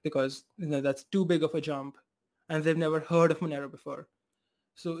because, you know, that's too big of a jump and they've never heard of Monero before.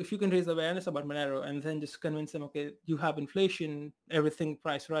 So if you can raise awareness about Monero and then just convince them, okay, you have inflation, everything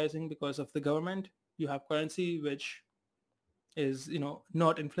price rising because of the government, you have currency which is, you know,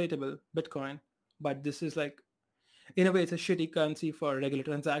 not inflatable, Bitcoin, but this is like, in a way, it's a shitty currency for regular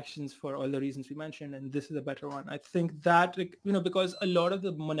transactions for all the reasons we mentioned, and this is a better one. I think that, like, you know, because a lot of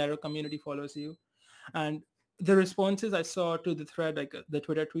the Monero community follows you, and the responses I saw to the thread, like the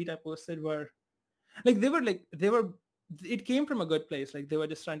Twitter tweet I posted, were like it came from a good place, like they were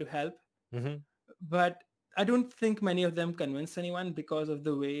just trying to help, Hmm. but I don't think many of them convinced anyone because of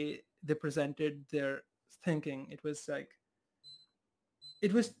the way they presented their thinking. It was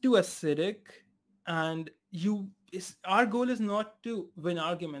too acidic, and our goal is not to win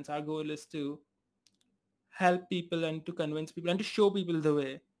arguments. Our goal is to help people and to convince people and to show people the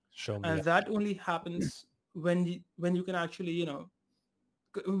way, Show me and that. that only happens when you can actually, you know,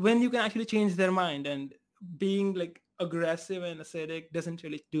 when you can actually change their mind. And being like aggressive and acidic doesn't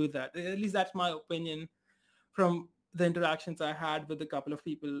really do that. At least that's my opinion from the interactions I had with a couple of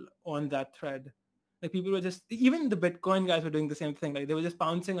people on that thread. Like people were just, even the Bitcoin guys were doing the same thing. Like they were just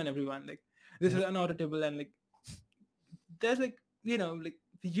pouncing on everyone. Like this is Mhm. unauditable. And like, there's like, you know, like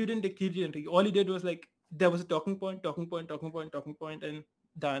you didn't. All you did was like, there was a talking point, talking point, talking point, talking point, and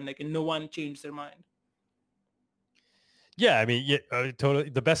done. Like, and no one changed their mind. Yeah, I mean, yeah, totally.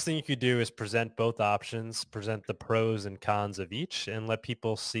 The best thing you could do is present both options, present the pros and cons of each, and let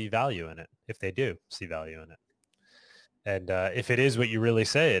people see value in it if they do see value in it. And if it is what you really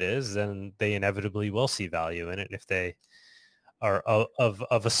say it is, then they inevitably will see value in it if they are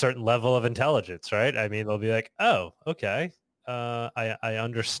of a certain level of intelligence, right? I mean, they'll be like, oh, okay, I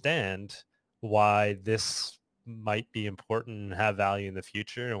understand why this might be important and have value in the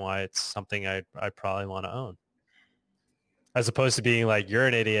future and why it's something I probably want to own. As opposed to being like, you're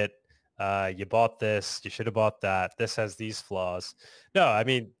an idiot. You bought this. You should have bought that. This has these flaws. No, I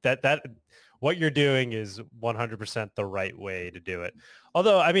mean, that what you're doing is 100% the right way to do it.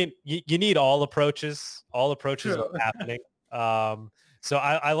 Although, I mean, you need all approaches. All approaches are True. happening. So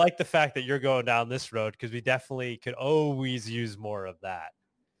I like the fact that you're going down this road because we definitely could always use more of that.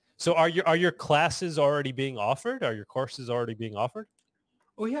 So are your classes already being offered? Are your courses already being offered?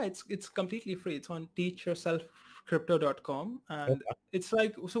 Oh yeah, it's completely free. It's on teachyourselfcrypto.com. And it's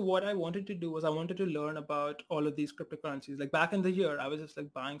like, so what I wanted to do was I wanted to learn about all of these cryptocurrencies. Like back in the year, I was just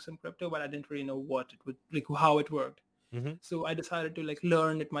like buying some crypto, but I didn't really know what it would, like how it worked. Mm-hmm. So I decided to like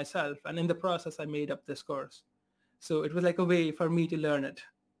learn it myself. And in the process, I made up this course. So it was like a way for me to learn it.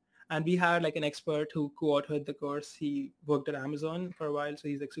 And we had like an expert who co-authored the course. He worked at Amazon for a while, so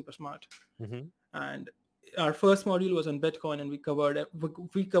he's like super smart. Mm-hmm. And our first module was on Bitcoin, and we covered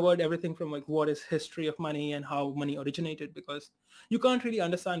everything from like what is history of money and how money originated, because you can't really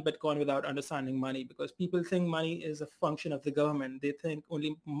understand Bitcoin without understanding money, because people think money is a function of the government. They think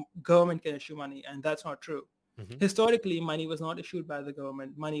only government can issue money, and that's not true. Mm-hmm. Historically, money was not issued by the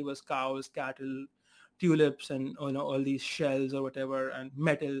government. Money was cows, cattle, tulips, and, you know, all these shells or whatever, and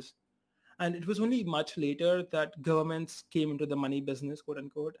metals. And it was only much later that governments came into the money business, quote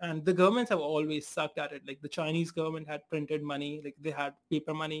unquote. And the governments have always sucked at it. Like the Chinese government had printed money, like they had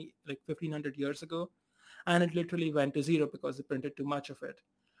paper money like 1500 years ago. And it literally went to zero because they printed too much of it.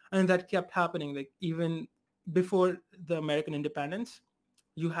 And that kept happening. Like even before the American independence,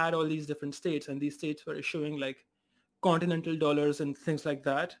 you had all these different states, and these states were issuing like continental dollars and things like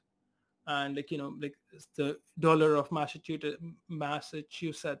that. And like, you know, like it's the dollar of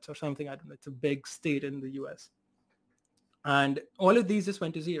Massachusetts or something. I don't know. It's a big state in the US. And all of these just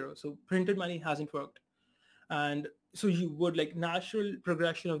went to zero. So printed money hasn't worked. And so you would like, natural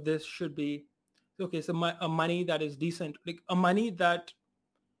progression of this should be, okay, so a money that is decent, like a money that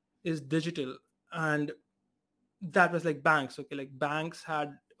is digital. And that was like banks. Okay, like banks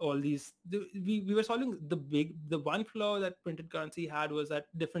had all these, we were solving the one flaw that printed currency had was that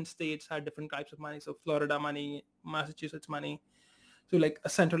different states had different types of money. So Florida money, Massachusetts money. So like a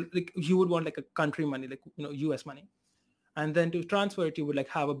central, like you would want like a country money, like, US money. And then to transfer it, you would like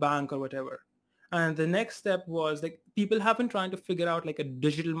have a bank or whatever. And the next step was like people have been trying to figure out like a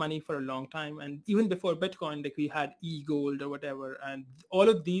digital money for a long time. And even before Bitcoin, like we had e-gold or whatever. And all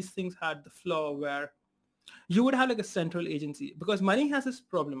of these things had the flaw where you would have like a central agency, because money has this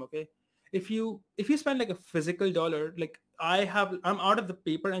problem. Okay, if you spend like a physical dollar, like I'm out of the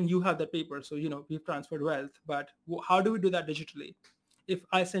paper and you have the paper, so we've transferred wealth. But how do we do that digitally? If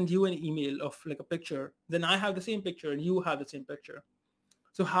I send you an email of like a picture, then I have the same picture and you have the same picture.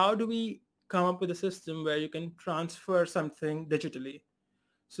 So how do we come up with a system where you can transfer something digitally?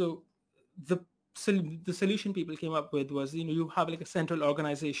 So the the solution people came up with was, you have like a central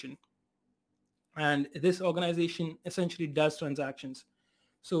organization, and this organization essentially does transactions.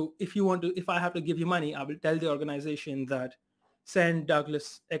 So if I have to give you money, I will tell the organization that send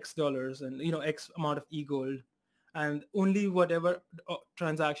Douglas X dollars and, X amount of e-gold, and only whatever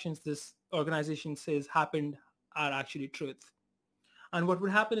transactions this organization says happened are actually truth. And what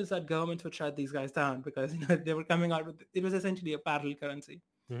would happen is that governments would shut these guys down because, they were coming out with, it was essentially a parallel currency.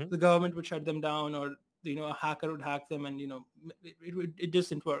 Mm-hmm. The government would shut them down, or, a hacker would hack them, and, it just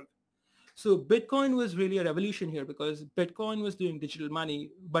didn't work. So Bitcoin was really a revolution here because Bitcoin was doing digital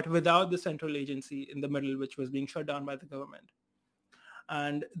money, but without the central agency in the middle, which was being shut down by the government.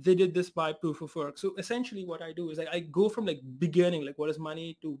 And they did this by proof of work. So essentially what I do is I go from like beginning, like what is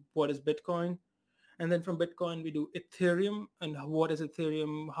money, to what is Bitcoin. And then from Bitcoin, we do Ethereum, and what is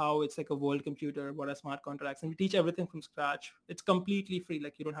Ethereum, how it's like a world computer, what are smart contracts. And we teach everything from scratch. It's completely free.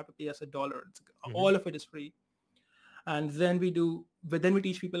 Like you don't have to pay us $1. Mm-hmm. All of it is free. And then we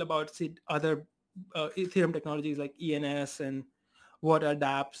teach people about other Ethereum technologies like ENS and what are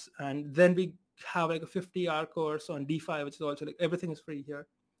dApps. And then we have like a 50-hour course on DeFi, which is also like everything is free here.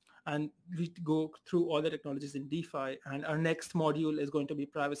 And we go through all the technologies in DeFi. And our next module is going to be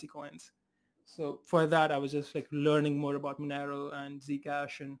privacy coins. So for that, I was just like learning more about Monero and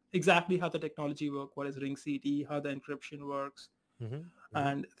Zcash and exactly how the technology works, what is Ring-CT, how the encryption works, Mm-hmm.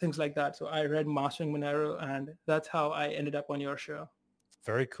 and things like that. So I read Mastering Monero, and that's how I ended up on your show.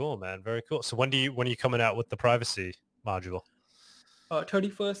 Very cool, man. Very cool. So when are you coming out with the privacy module?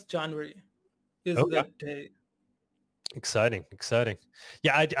 31st January is Okay. the day. Exciting.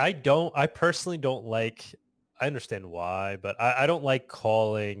 Yeah, I personally don't like, I understand why, but I don't like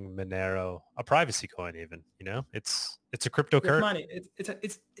calling Monero a privacy coin even, it's a It's cryptocurrency. money.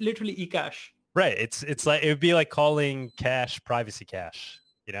 It's literally eCash. Right. It's like, it would be like calling cash privacy cash,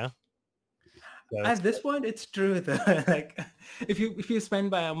 So At this point, it's true though. Like if you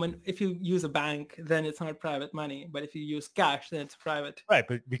spend if you use a bank, then it's not private money. But if you use cash, then it's private. right,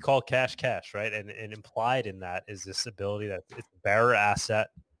 but we call cash, right? And implied in that is this ability that it's a bearer asset.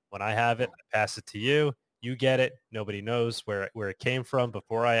 When I have it, I pass it to you. You get it. Nobody knows where it came from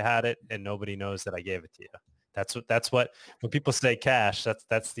before I had it, and nobody knows that I gave it to you. That's what when people say cash,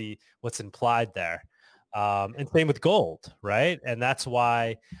 that's what's implied there. And same with gold, right? And that's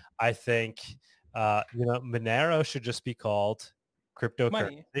why I think Monero should just be called cryptocurrency.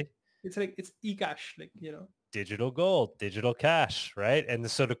 Money. It's like it's eCash, like digital gold, digital cash, right? And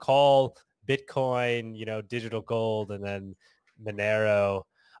so to call Bitcoin, digital gold, and then Monero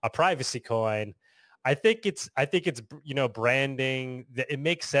a privacy coin, I think it's branding. It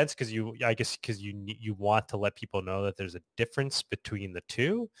makes sense because you want to let people know that there's a difference between the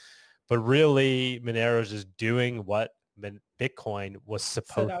two, but really Monero is just doing what Bitcoin was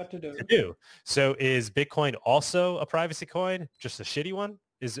supposed to do. So is Bitcoin also a privacy coin, just a shitty one?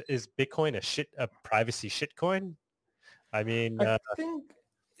 Is Bitcoin a privacy shit coin? I mean, I think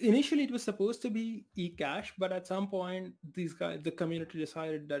initially it was supposed to be eCash, but at some point the community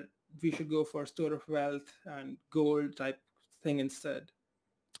decided that we should go for store of wealth and gold type thing instead.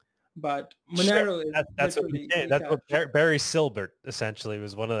 But Monero is that's what Barry Silbert essentially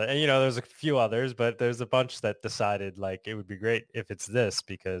was one of the, and there's a few others, but there's a bunch that decided like it would be great if it's this,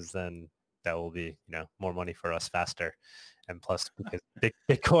 because then that will be more money for us faster, and plus because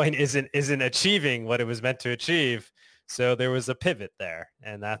Bitcoin isn't achieving what it was meant to achieve, so there was a pivot there,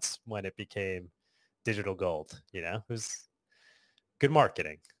 and that's when it became digital gold. It was good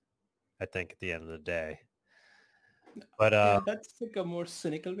marketing, I think, at the end of the day. But that's like a more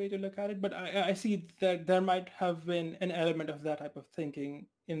cynical way to look at it. But I see that there might have been an element of that type of thinking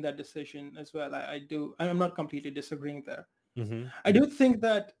in that decision as well. I'm not completely disagreeing there. Mm-hmm. I do think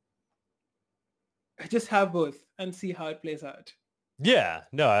that just have both and see how it plays out. Yeah,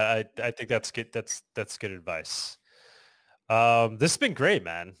 no, I think that's good. That's good advice. This has been great,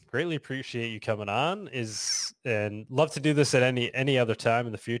 man. Greatly appreciate you coming on. And love to do this at any other time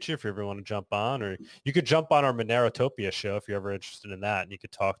in the future if you ever want to jump on, or you could jump on our Monerotopia show if you're ever interested in that, and you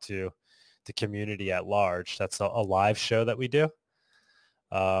could talk to the community at large. That's a live show that we do.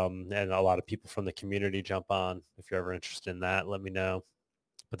 And a lot of people from the community jump on. If you're ever interested in that, let me know.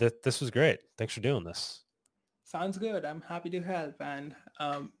 But this was great. Thanks for doing this. Sounds good. I'm happy to help, and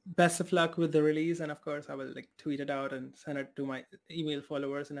best of luck with the release. And of course, I will tweet it out and send it to my email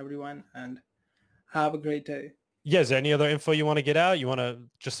followers and everyone. And have a great day. Yeah, is there any other info you want to get out? You want to,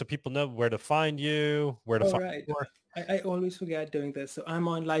 just so people know where to find you, where to find right. you? I always forget doing this. So I'm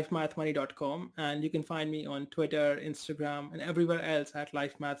on lifemathmoney.com, and you can find me on Twitter, Instagram, and everywhere else at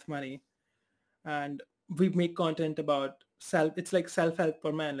lifemathmoney. And we make content about it's like self-help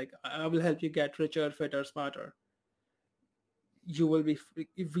for men. Like, I will help you get richer, fitter, smarter. You will be,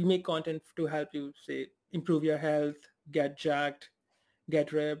 if we make content to help you, say, improve your health, get jacked,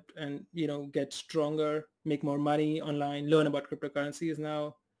 get ripped, and, get stronger, make more money online, learn about cryptocurrencies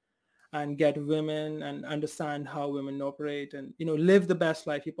now, and get women and understand how women operate, and, live the best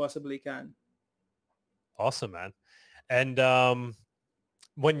life you possibly can. Awesome, man. And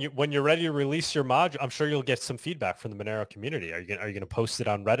when you're ready to release your module, I'm sure you'll get some feedback from the Monero community. Are you going to post it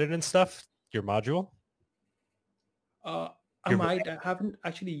on Reddit and stuff, your module? I haven't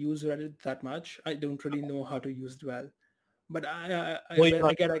actually used Reddit that much. I don't really know how to use it well, but I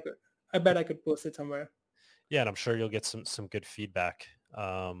bet I could post it somewhere. Yeah, and I'm sure you'll get some good feedback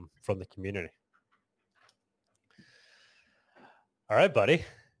from the community. All right, buddy.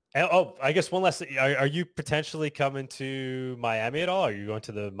 And, I guess one last thing. Are you potentially coming to Miami at all? Are you going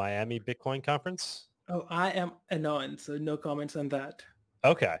to the Miami Bitcoin conference? Oh, I am anon, so no comments on that.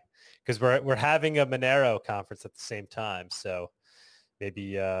 Okay, because we're having a Monero conference at the same time, so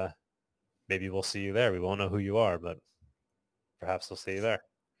maybe we'll see you there. We won't know who you are, but perhaps we'll see you there.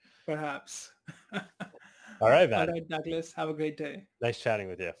 Perhaps. All right, man. All right, Douglas. Have a great day. Nice chatting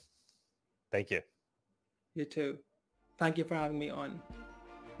with you. Thank you. You too. Thank you for having me on.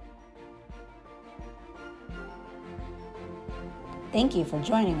 Thank you for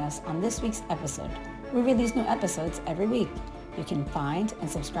joining us on this week's episode. We release new episodes every week. You can find and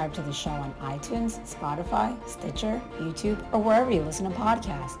subscribe to the show on iTunes, Spotify, Stitcher, YouTube, or wherever you listen to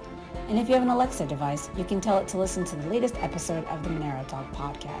podcasts. And if you have an Alexa device, you can tell it to listen to the latest episode of the Monero Talk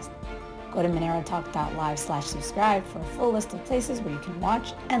podcast. Go to monerotalk.live/subscribe for a full list of places where you can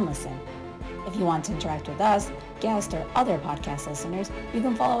watch and listen. If you want to interact with us, guests, or other podcast listeners, you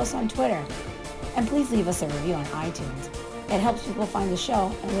can follow us on Twitter. And please leave us a review on iTunes. It helps people find the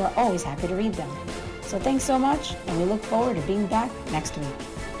show, and we are always happy to read them. So thanks so much, and we look forward to being back next week.